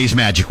station. Today's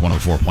Magic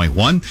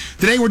 104.1.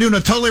 Today we're doing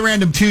a totally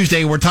random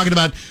Tuesday. We're talking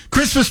about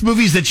Christmas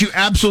movies that you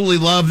absolutely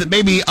love that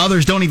maybe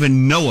others don't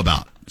even know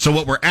about. So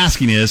what we're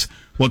asking is,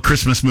 what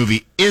Christmas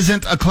movie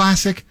isn't a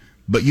classic,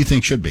 but you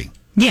think should be?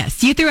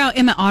 Yes. You threw out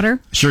Emmett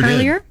Otter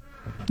earlier. Did.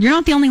 You're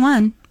not the only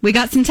one. We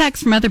got some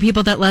texts from other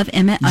people that love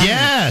Emmett Otter.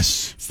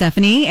 Yes.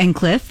 Stephanie and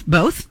Cliff,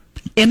 both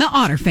Emmett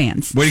Otter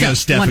fans. Way to go,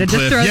 Steph and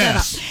Cliff.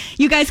 Yes. That out.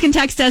 You guys can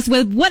text us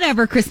with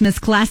whatever Christmas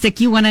classic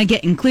you want to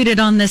get included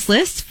on this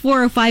list.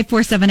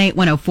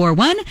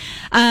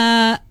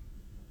 405-478-1041.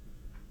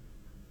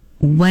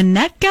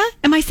 Winnetka,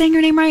 am I saying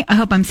your name right? I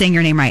hope I'm saying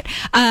your name right.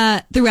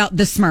 Throughout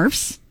the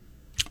Smurfs.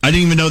 I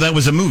didn't even know that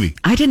was a movie.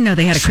 I didn't know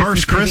they had a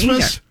Smurfs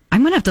Christmas.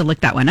 I'm going to have to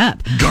look that one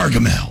up.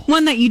 Gargamel.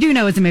 One that you do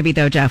know is a movie,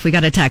 though, Jeff. We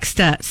got a text.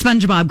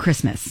 SpongeBob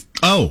Christmas.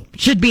 Oh.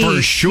 Should be. For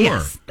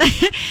sure.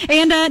 Yes.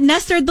 And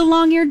Nestor the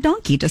Long-Eared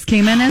Donkey just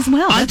came in as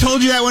well. I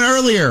told you that one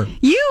earlier.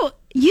 You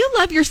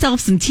love yourself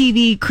some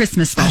TV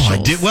Christmas specials.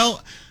 Oh, I did.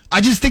 Well, I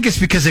just think it's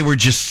because they were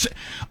just...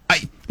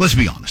 let's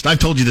be honest. I've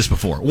told you this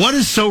before. What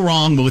is so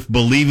wrong with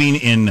believing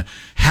in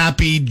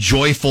happy,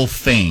 joyful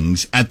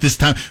things at this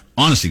time?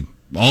 Honestly,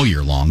 all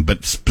year long,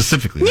 but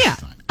specifically this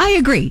time. I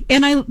agree.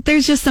 And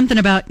there's just something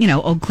about,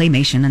 old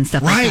claymation and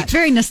stuff like that.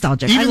 Very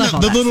nostalgic. Even I love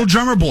all the that little stuff.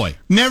 drummer boy.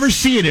 Never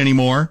see it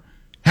anymore.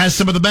 Has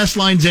some of the best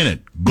lines in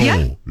it.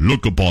 Go,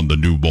 look upon the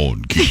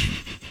newborn king.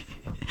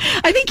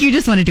 I think you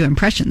just want to do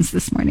impressions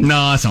this morning.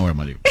 No, that's not what I'm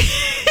going to do.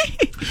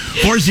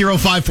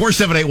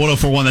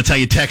 405-478-1041. That's how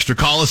you text or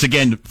call us.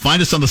 Again,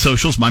 find us on the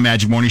socials, My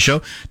Magic Morning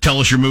Show. Tell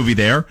us your movie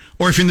there.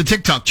 Or if you're in the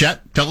TikTok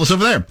chat, tell us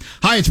over there.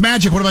 Hi, it's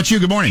Magic. What about you?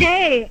 Good morning.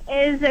 Hey,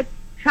 is A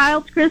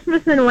Child's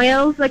Christmas in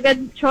Wales a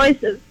good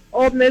choice of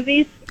old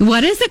movies?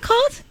 What is it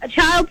called? A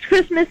Child's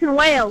Christmas in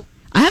Wales.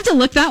 I have to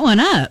look that one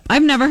up.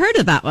 I've never heard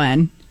of that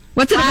one.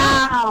 What's it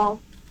about? Wow.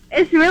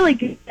 It's really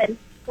good.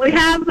 We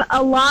have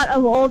a lot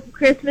of old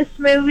Christmas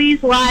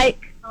movies like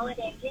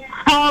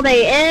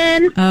Holiday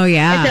Inn. Oh,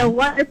 yeah. It's a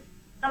wonderful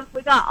stuff.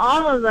 We got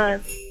all of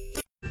those.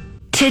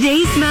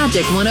 Today's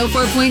Magic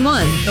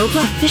 104.1,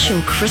 Oklahoma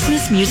official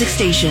Christmas music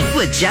station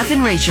with Jeff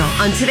and Rachel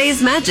on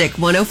today's Magic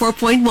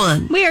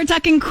 104.1. We are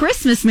talking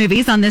Christmas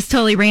movies on this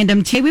totally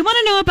random too. We want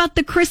to know about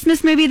the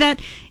Christmas movie that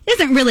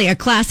isn't really a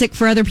classic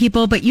for other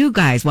people, but you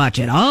guys watch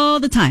it all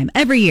the time,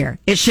 every year.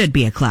 It should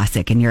be a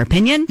classic, in your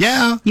opinion.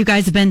 Yeah. You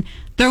guys have been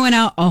throwing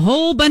out a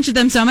whole bunch of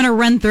them, so I'm going to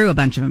run through a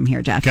bunch of them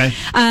here, Jeff. Okay.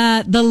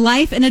 The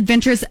Life and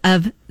Adventures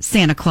of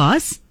Santa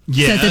Claus.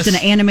 Yes. Says it's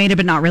an animated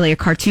but not really a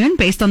cartoon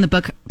based on the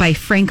book by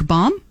Frank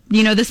Baum.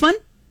 You know this one?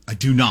 I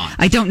do not.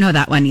 I don't know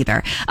that one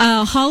either.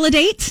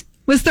 Holidate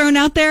was thrown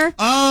out there.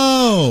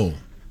 Oh.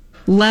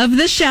 Love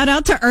the shout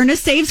out to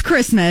Ernest Saves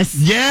Christmas.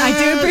 Yes, I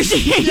do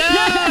appreciate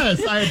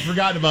Yes, I had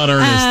forgotten about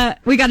Ernest.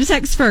 We got a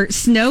text for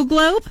Snow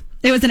Globe.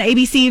 It was an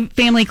ABC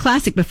family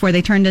classic before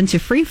they turned into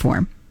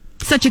Freeform.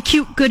 Such a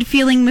cute, good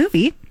feeling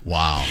movie.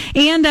 Wow.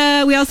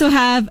 And we also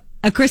have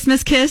A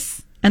Christmas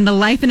Kiss and The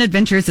Life and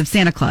Adventures of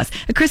Santa Claus.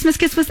 A Christmas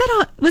Kiss, was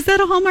that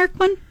a Hallmark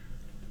one?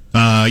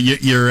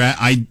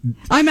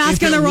 I'm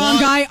asking the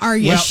wrong guy. Are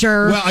you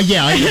sure? Well,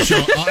 yeah, I am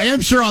sure. I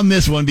am sure on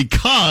this one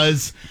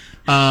because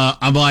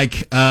I'm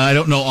like I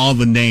don't know all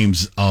the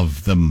names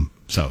of them.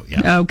 So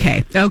yeah.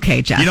 Okay,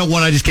 Jeff. You know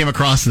what I just came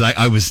across that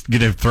I was going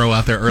to throw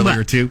out there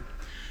earlier too?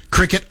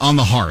 Cricket on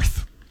the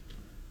Hearth.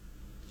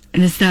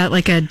 And is that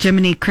like a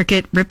Jiminy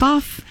Cricket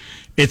ripoff?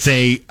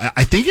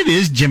 I think it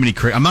is Jiminy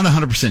Cricket. I'm not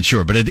 100%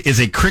 sure, but it is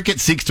a cricket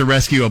seeks to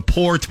rescue a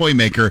poor toy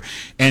maker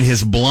and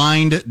his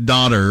blind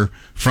daughter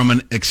from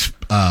an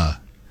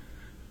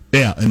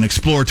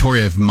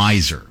exploratory of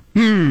miser.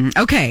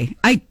 Okay.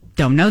 I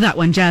don't know that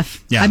one,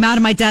 Jeff. Yeah. I'm out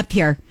of my depth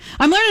here.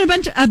 I'm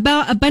learning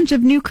about a bunch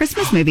of new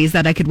Christmas movies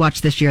that I could watch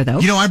this year, though.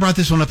 You know, I brought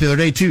this one up the other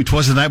day, too.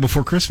 'Twas the Night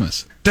Before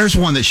Christmas. There's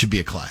one that should be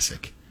a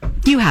classic.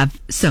 You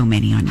have so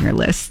many on your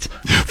list.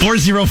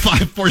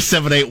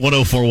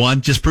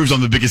 405-478-1041. Just proves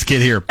I'm the biggest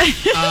kid here.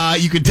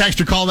 You can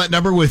text or call that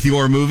number with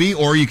your movie,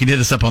 or you can hit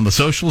us up on the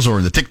socials or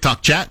in the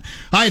TikTok chat.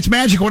 Hi, it's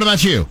Magic. What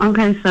about you?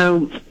 Okay,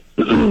 so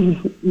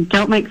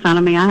don't make fun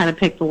of me. I had to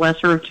pick the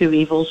lesser of two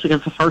evils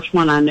because the first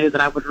one I knew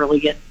that I would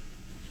really get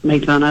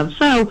made fun of.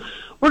 So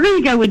we're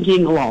going to go with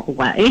Jingle All the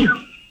Way.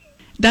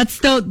 That's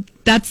the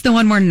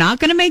one we're not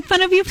going to make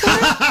fun of you for?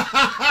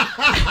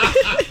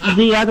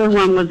 The other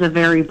one was A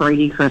Very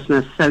Brady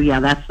Christmas. So, yeah,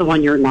 that's the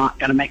one you're not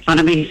going to make fun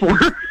of me for.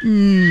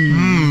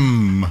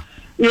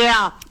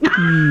 Yeah.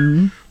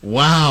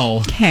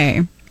 Wow.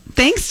 Okay.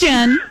 Thanks,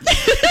 Jen.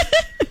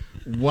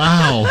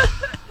 Wow.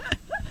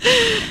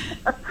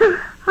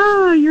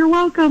 Oh, you're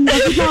welcome.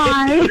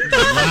 Bye.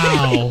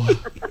 Wow.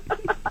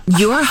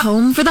 You're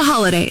home for the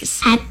holidays.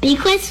 Happy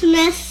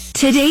Christmas.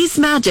 Today's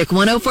Magic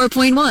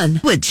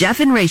 104.1 with Jeff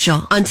and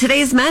Rachel on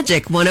Today's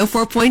Magic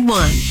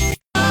 104.1.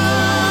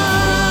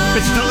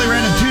 It's a Totally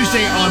Random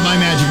Tuesday on My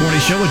Magic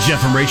Morning Show with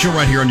Jeff and Rachel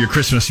right here on your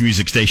Christmas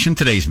music station.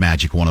 Today's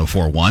Magic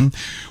 104.1.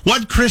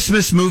 What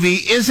Christmas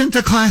movie isn't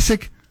a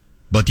classic,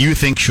 but you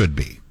think should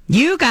be?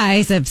 You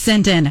guys have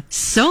sent in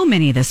so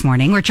many this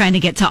morning. We're trying to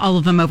get to all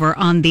of them over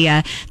on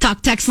the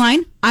talk text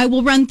line. I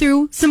will run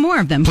through some more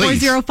of them.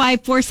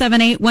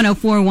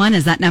 405-478-1041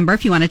 is that number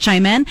if you want to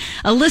chime in.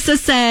 Alyssa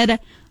said,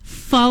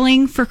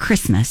 Falling for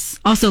Christmas.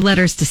 Also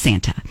letters to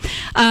Santa.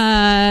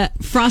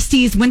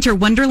 Frosty's Winter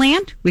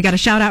Wonderland. We got a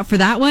shout out for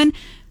that one.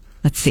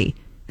 Let's see.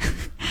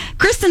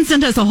 Kristen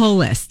sent us a whole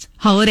list.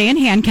 Holiday in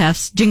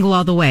Handcuffs, Jingle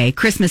All the Way,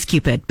 Christmas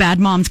Cupid, Bad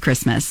Mom's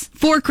Christmas,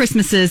 Four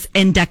Christmases,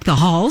 and Deck the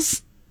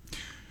Halls.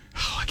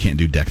 Oh, I can't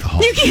do Deck the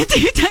Halls. You can't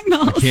do Deck the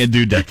Halls. I can't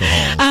do Deck the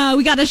Halls.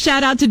 We got a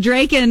shout out to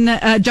Drake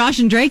and Josh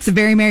and Drake's A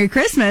Very Merry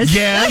Christmas.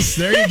 Yes,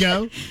 there you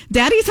go.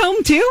 Daddy's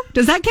Home too.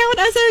 Does that count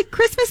as a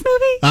Christmas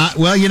movie?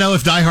 Well, you know,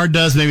 if Die Hard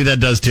does, maybe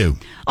that does too.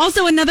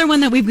 Also, another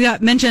one that we've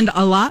got mentioned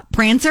a lot,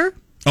 Prancer.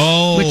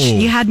 Oh, which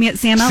you had me at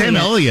Sam Elliott. Sam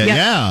Elliott, yep.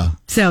 Yeah.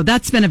 So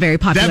that's been a very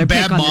popular pick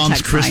Bad on Mom's the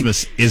text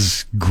Christmas line.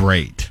 is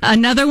great.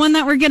 Another one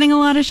that we're getting a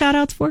lot of shout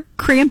outs for,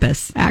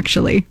 Krampus,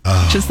 actually.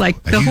 Just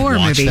like the horror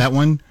movie. That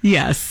one?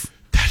 Yes.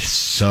 That is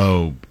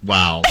so,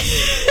 wow.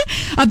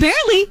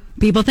 Apparently,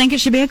 people think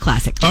it should be a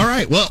classic. All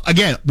right. Well,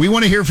 again, we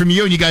want to hear from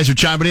you, and you guys are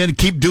chiming in.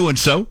 Keep doing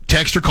so.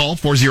 Text or call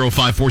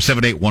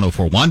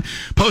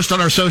 405-478-1041. Post on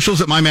our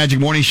socials at My Magic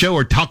Morning Show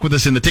or talk with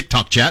us in the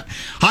TikTok chat.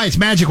 Hi, it's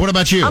Magic. What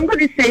about you? I'm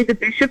going to say The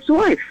Bishop's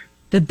Wife.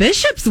 The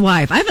Bishop's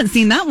Wife. I haven't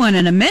seen that one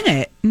in a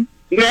minute.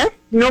 Yes,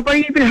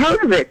 nobody even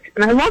heard of it,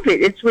 and I love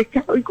it. It's with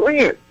Cary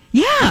Grant.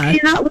 Yeah. I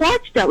cannot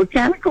watch that with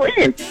Cary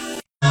Grant.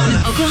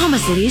 Oklahoma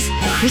City's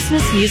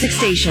Christmas music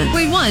station.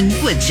 We won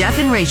with Jeff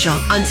and Rachel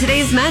on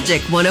Today's Magic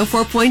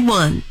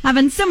 104.1.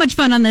 Having so much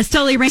fun on this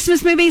totally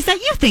Christmas movies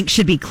that you think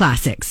should be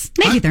classics.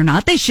 Maybe they're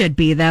not. They should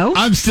be, though.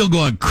 I'm still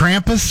going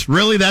Krampus.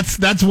 Really? That's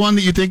one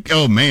that you think,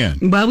 oh, man.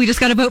 Well, we just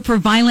got to vote for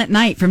Violent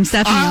Night from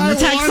Stephanie on the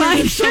text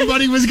line.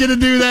 Somebody was going to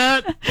do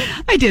that.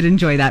 I did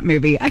enjoy that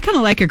movie. I kind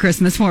of like a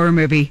Christmas horror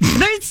movie.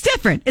 It's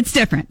different. It's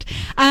different.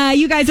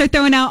 You guys are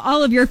throwing out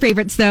all of your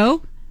favorites,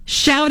 though.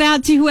 Shout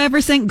out to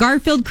whoever sent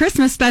Garfield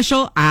Christmas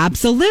Special.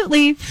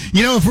 Absolutely.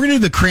 You know, if we're going to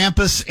do the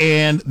Krampus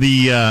and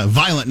the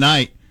Violent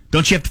Night,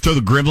 don't you have to throw the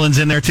Gremlins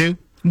in there, too?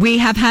 We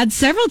have had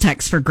several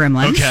texts for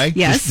Gremlins. Okay.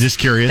 Yes. Just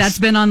curious. That's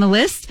been on the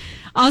list.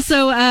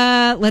 Also,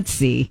 let's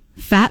see.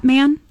 Fat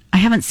Man? I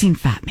haven't seen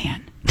Fat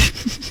Man.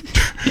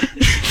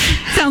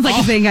 Sounds like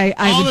a thing I would be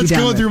down All that's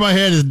going with. through my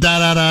head is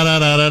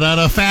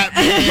da-da-da-da-da-da-da, Fat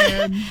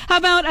Man. How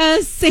about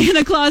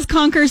Santa Claus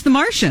Conquers the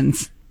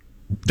Martians?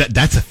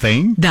 That's a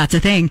thing? That's a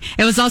thing.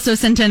 It was also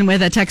sent in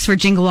with a text for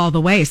Jingle All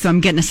the Way, so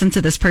I'm getting a sense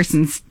of this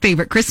person's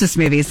favorite Christmas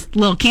movies. A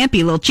little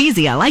campy, a little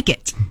cheesy. I like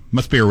it.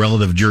 Must be a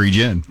relative of Jury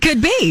Jen.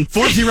 Could be.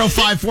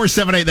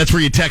 405-478. That's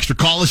where you text or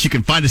call us. You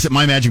can find us at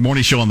My Magic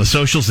Morning Show on the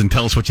socials and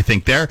tell us what you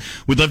think there.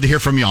 We'd love to hear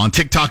from you on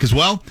TikTok as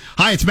well.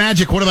 Hi, it's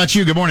Magic. What about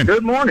you? Good morning.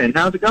 Good morning.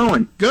 How's it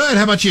going? Good.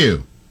 How about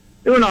you?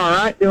 Doing all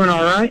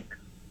right.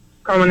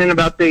 Calling in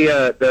about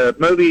the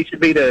movie should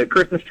be the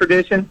Christmas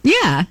tradition.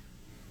 Yeah.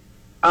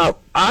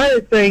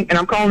 I think, and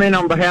I'm calling in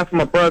on behalf of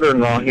my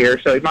brother-in-law here,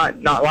 so he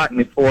might not like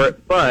me for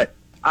it, but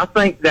I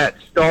think that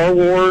Star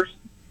Wars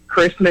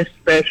Christmas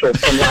special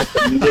from like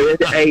the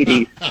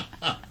mid-'80s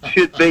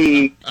should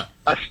be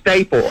a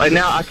staple. And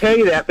now I tell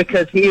you that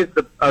because he is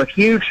a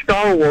huge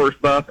Star Wars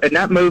buff, and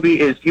that movie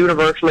is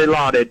universally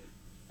lauded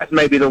as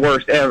maybe the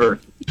worst ever.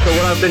 So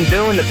what I've been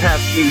doing the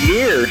past few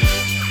years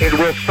is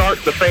we'll start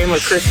the family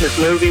Christmas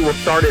movie. We'll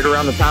start it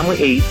around the time we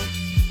eat.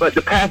 But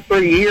the past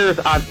 3 years,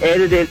 I've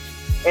edited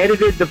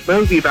the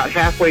movie about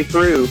halfway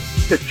through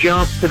to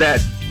jump to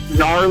that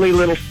gnarly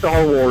little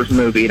Star Wars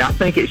movie. And I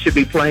think it should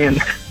be playing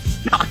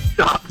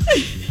nonstop.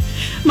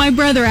 My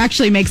brother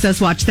actually makes us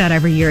watch that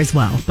every year as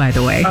well, by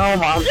the way. Oh,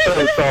 I'm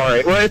so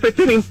sorry. Well, if it's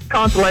any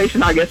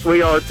consolation, I guess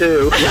we are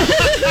too.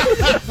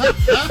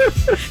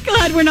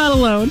 Glad we're not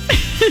alone.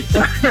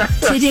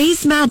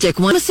 Today's Magic,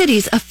 one of the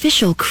city's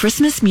official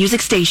Christmas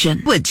music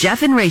station, with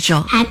Jeff and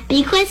Rachel.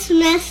 Happy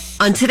Christmas.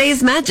 On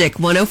today's Magic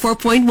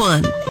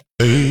 104.1.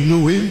 In the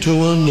winter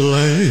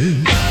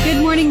wonderland.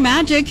 Good morning,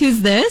 Magic.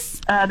 Who's this?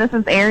 This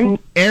is Ari.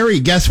 Ari,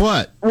 guess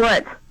what?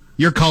 What?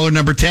 You're caller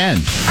number 10.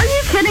 Are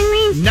you kidding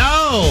me?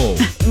 No!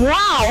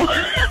 Wow.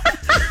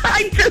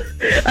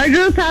 I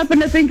just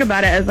happened to think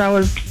about it as I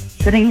was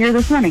sitting here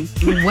this morning.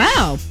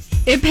 Wow.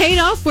 It paid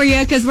off for you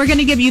because we're going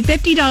to give you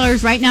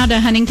 $50 right now to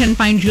Huntington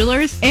Fine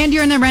Jewelers, and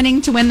you're in the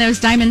running to win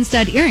those diamond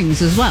stud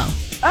earrings as well.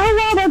 Oh,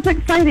 wow, that's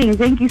exciting.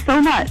 Thank you so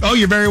much. Oh,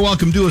 you're very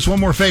welcome. Do us one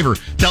more favor.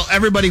 Tell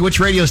everybody which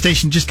radio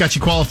station just got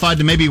you qualified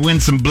to maybe win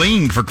some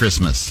bling for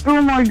Christmas.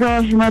 Oh, my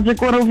gosh, Magic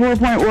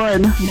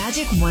 104.1.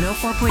 Magic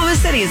 104.1. The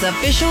city's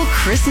official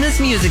Christmas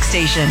music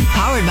station.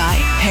 Powered by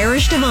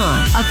Parrish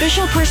Devon.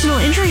 Official personal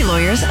injury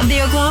lawyers of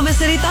the Oklahoma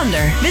City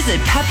Thunder. Visit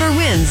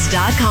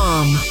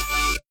pepperwinds.com.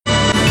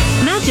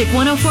 Magic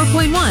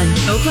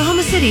 104.1,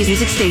 Oklahoma City's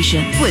music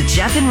station, with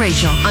Jeff and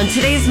Rachel on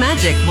today's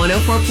Magic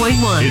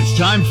 104.1. It's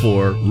time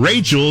for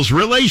Rachel's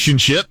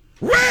relationship.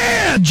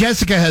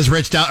 Jessica has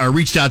reached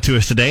out to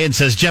us today and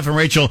says, Jeff and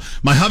Rachel,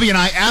 my hubby and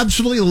I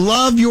absolutely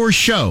love your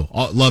show.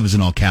 Love is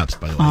in all caps,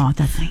 by the way. Oh,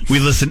 that's nice. We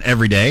listen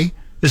every day.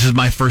 This is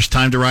my first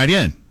time to write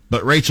in.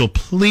 But Rachel,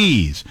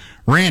 please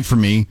rant for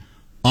me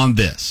on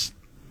this.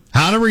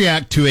 How to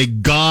react to a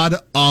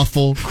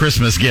god-awful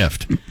Christmas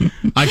gift.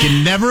 I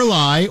can never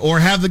lie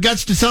or have the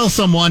guts to tell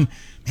someone,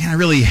 man, I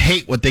really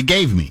hate what they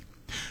gave me.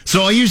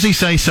 So I usually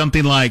say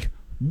something like,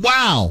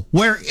 wow,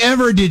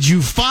 wherever did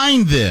you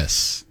find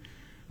this?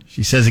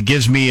 She says it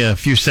gives me a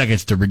few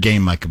seconds to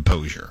regain my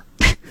composure.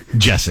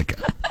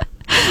 Jessica.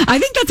 I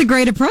think that's a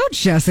great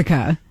approach,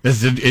 Jessica.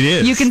 It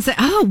is. You can say,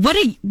 oh, what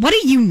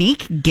a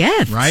unique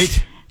gift.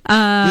 Right?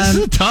 This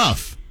is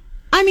tough.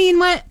 I mean,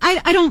 what?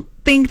 I don't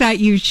think that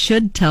you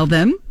should tell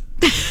them.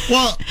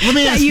 Well, let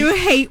me that ask you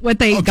hate what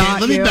they got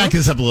you. Let me back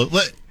this up a little.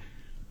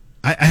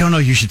 I don't know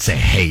you should say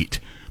hate,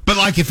 but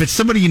like if it's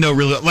somebody you know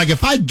really, like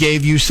if I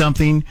gave you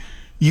something,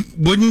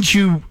 wouldn't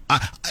you,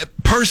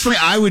 personally,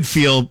 I would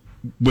feel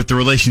with the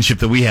relationship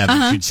that we have,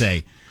 you should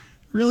say,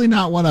 really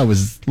not what I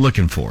was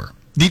looking for.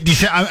 Do you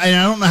say, I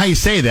don't know how you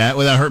say that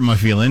without hurting my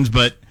feelings,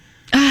 but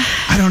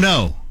I don't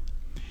know.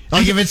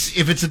 Like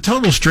if it's a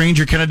total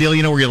stranger kind of deal,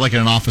 you know, where you're like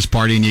at an office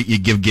party and you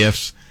give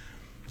gifts.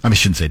 I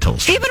shouldn't say total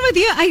stranger. Even with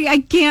you,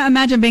 I can't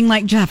imagine being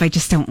like, Jeff, I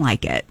just don't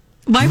like it.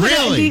 Why would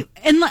really?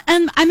 And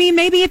I mean,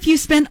 maybe if you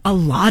spent a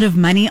lot of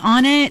money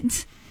on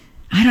it,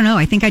 I don't know.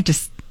 I think I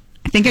just.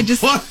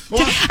 What?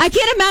 I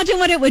can't imagine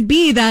what it would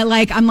be that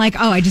like I'm like,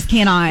 oh, I just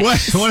cannot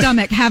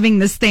stomach having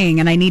this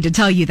thing, and I need to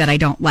tell you that I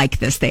don't like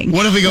this thing.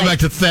 What if we go back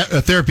to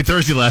Therapy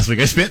Thursday last week?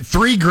 I spent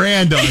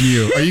 $3,000 on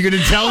you. Are you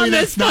going to tell me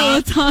that's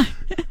not?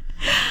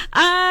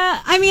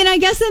 I mean, I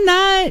guess in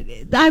that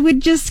I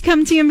would just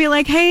come to you and be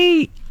like,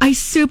 hey, I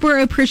super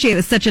appreciate it.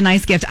 It's such a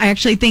nice gift. I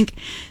actually think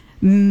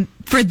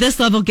for this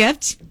level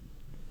gift,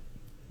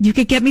 you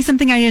could get me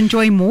something I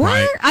enjoy more.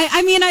 Right.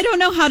 I mean, I don't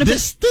know how to.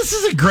 This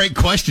is a great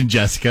question,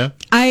 Jessica.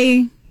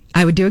 I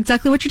would do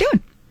exactly what you're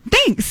doing.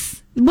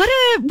 Thanks. What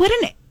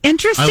an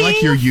interesting I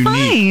like your unique,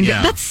 find.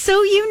 yeah. That's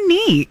so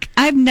unique.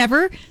 I've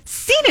never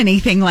seen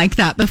anything like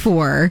that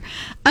before.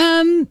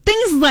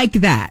 Things like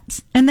that,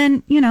 and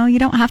then you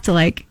don't have to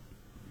like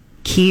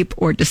keep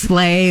or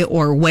display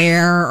or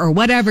wear or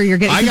whatever you're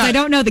getting. I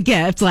don't know the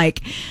gift.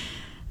 Like,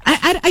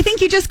 I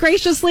think you just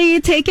graciously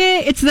take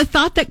it. It's the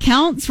thought that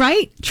counts,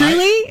 right?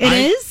 Truly,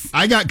 it is.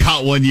 I got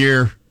caught one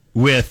year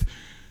with,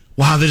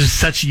 wow, this is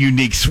such a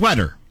unique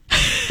sweater.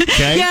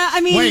 Okay. Yeah,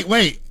 I mean,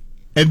 wait,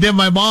 and then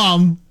my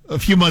mom a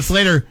few months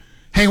later,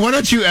 hey, why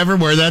don't you ever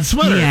wear that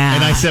sweater? Yeah.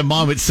 And I said,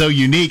 Mom, it's so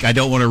unique, I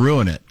don't want to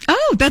ruin it.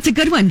 Oh, that's a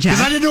good one, Jeff.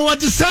 Because I didn't know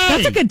what to say.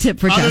 That's a good tip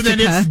for Other Jessica.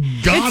 than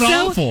it's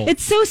god-awful.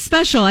 It's so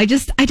special.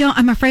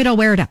 I'm afraid I'll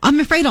wear it out. I'm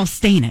afraid I'll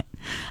stain it.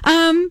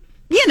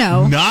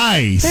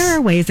 Nice. There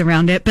are ways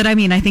around it, but I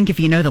mean, I think if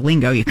you know the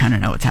lingo, you kind of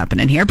know what's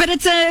happening here. But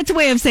it's a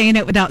way of saying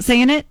it without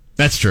saying it.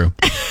 That's true.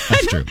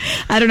 That's true.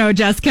 I don't know,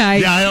 Jessica.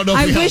 Yeah, I don't know.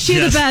 I wish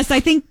you the best. I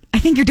think I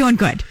think you're doing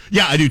good.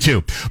 Yeah, I do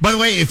too. By the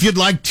way, if you'd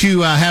like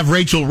to have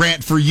Rachel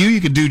rant for you, you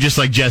can do just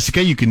like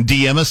Jessica. You can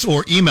DM us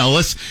or email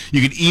us.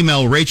 You can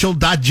email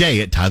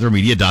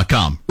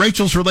rachel.j@tylermedia.com.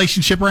 Rachel's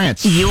Relationship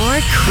Rants. Your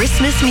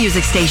Christmas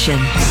music station.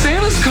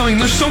 Santa's coming.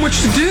 There's so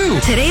much to do.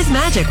 Today's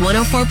Magic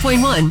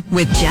 104.1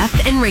 with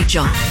Jeff and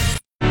Rachel.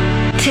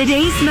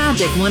 Today's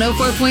Magic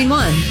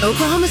 104.1,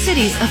 Oklahoma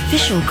City's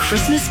official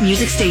Christmas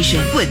music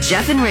station with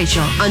Jeff and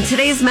Rachel on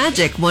Today's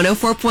Magic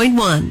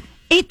 104.1.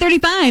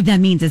 8:35, that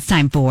means it's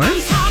time for...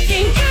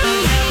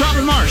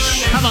 Robin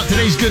Marsh, how about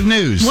today's good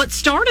news? What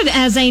started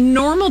as a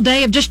normal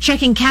day of just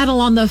checking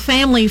cattle on the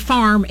family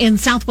farm in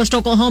southwest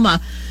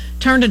Oklahoma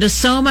turned into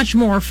so much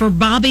more for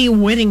Bobby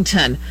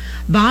Whittington.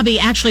 Bobby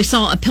actually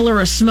saw a pillar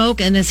of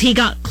smoke, and as he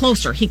got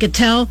closer, he could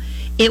tell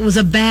it was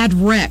a bad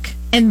wreck.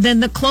 And then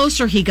the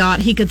closer he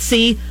got, he could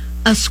see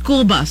a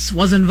school bus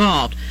was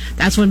involved.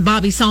 That's when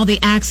Bobby saw the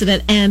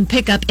accident and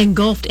pickup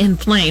engulfed in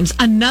flames.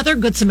 Another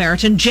Good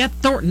Samaritan, Jeff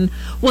Thornton,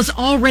 was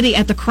already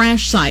at the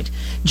crash site.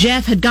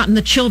 Jeff had gotten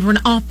the children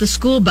off the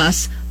school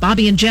bus.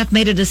 Bobby and Jeff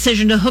made a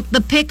decision to hook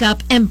the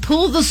pickup and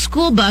pull the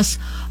school bus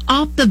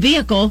off the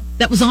vehicle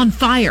that was on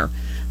fire.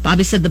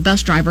 Bobby said the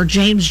bus driver,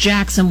 James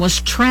Jackson, was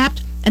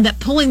trapped and that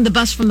pulling the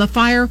bus from the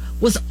fire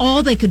was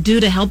all they could do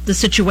to help the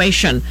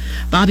situation.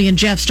 Bobby and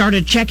Jeff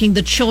started checking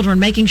the children,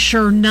 making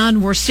sure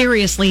none were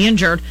seriously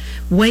injured,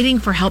 waiting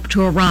for help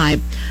to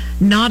arrive.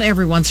 Not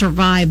everyone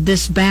survived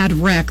this bad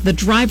wreck. The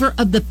driver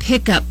of the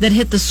pickup that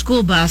hit the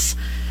school bus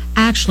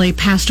actually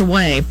passed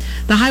away.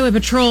 The Highway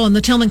Patrol and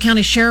the Tillman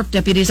County Sheriff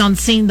deputies on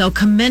scene, though,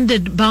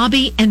 commended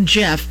Bobby and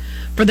Jeff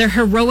for their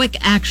heroic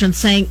action,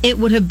 saying it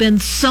would have been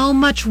so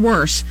much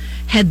worse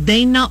had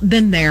they not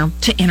been there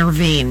to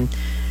intervene.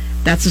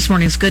 That's this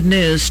morning's good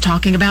news,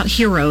 talking about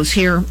heroes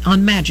here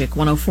on Magic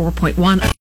 104.1.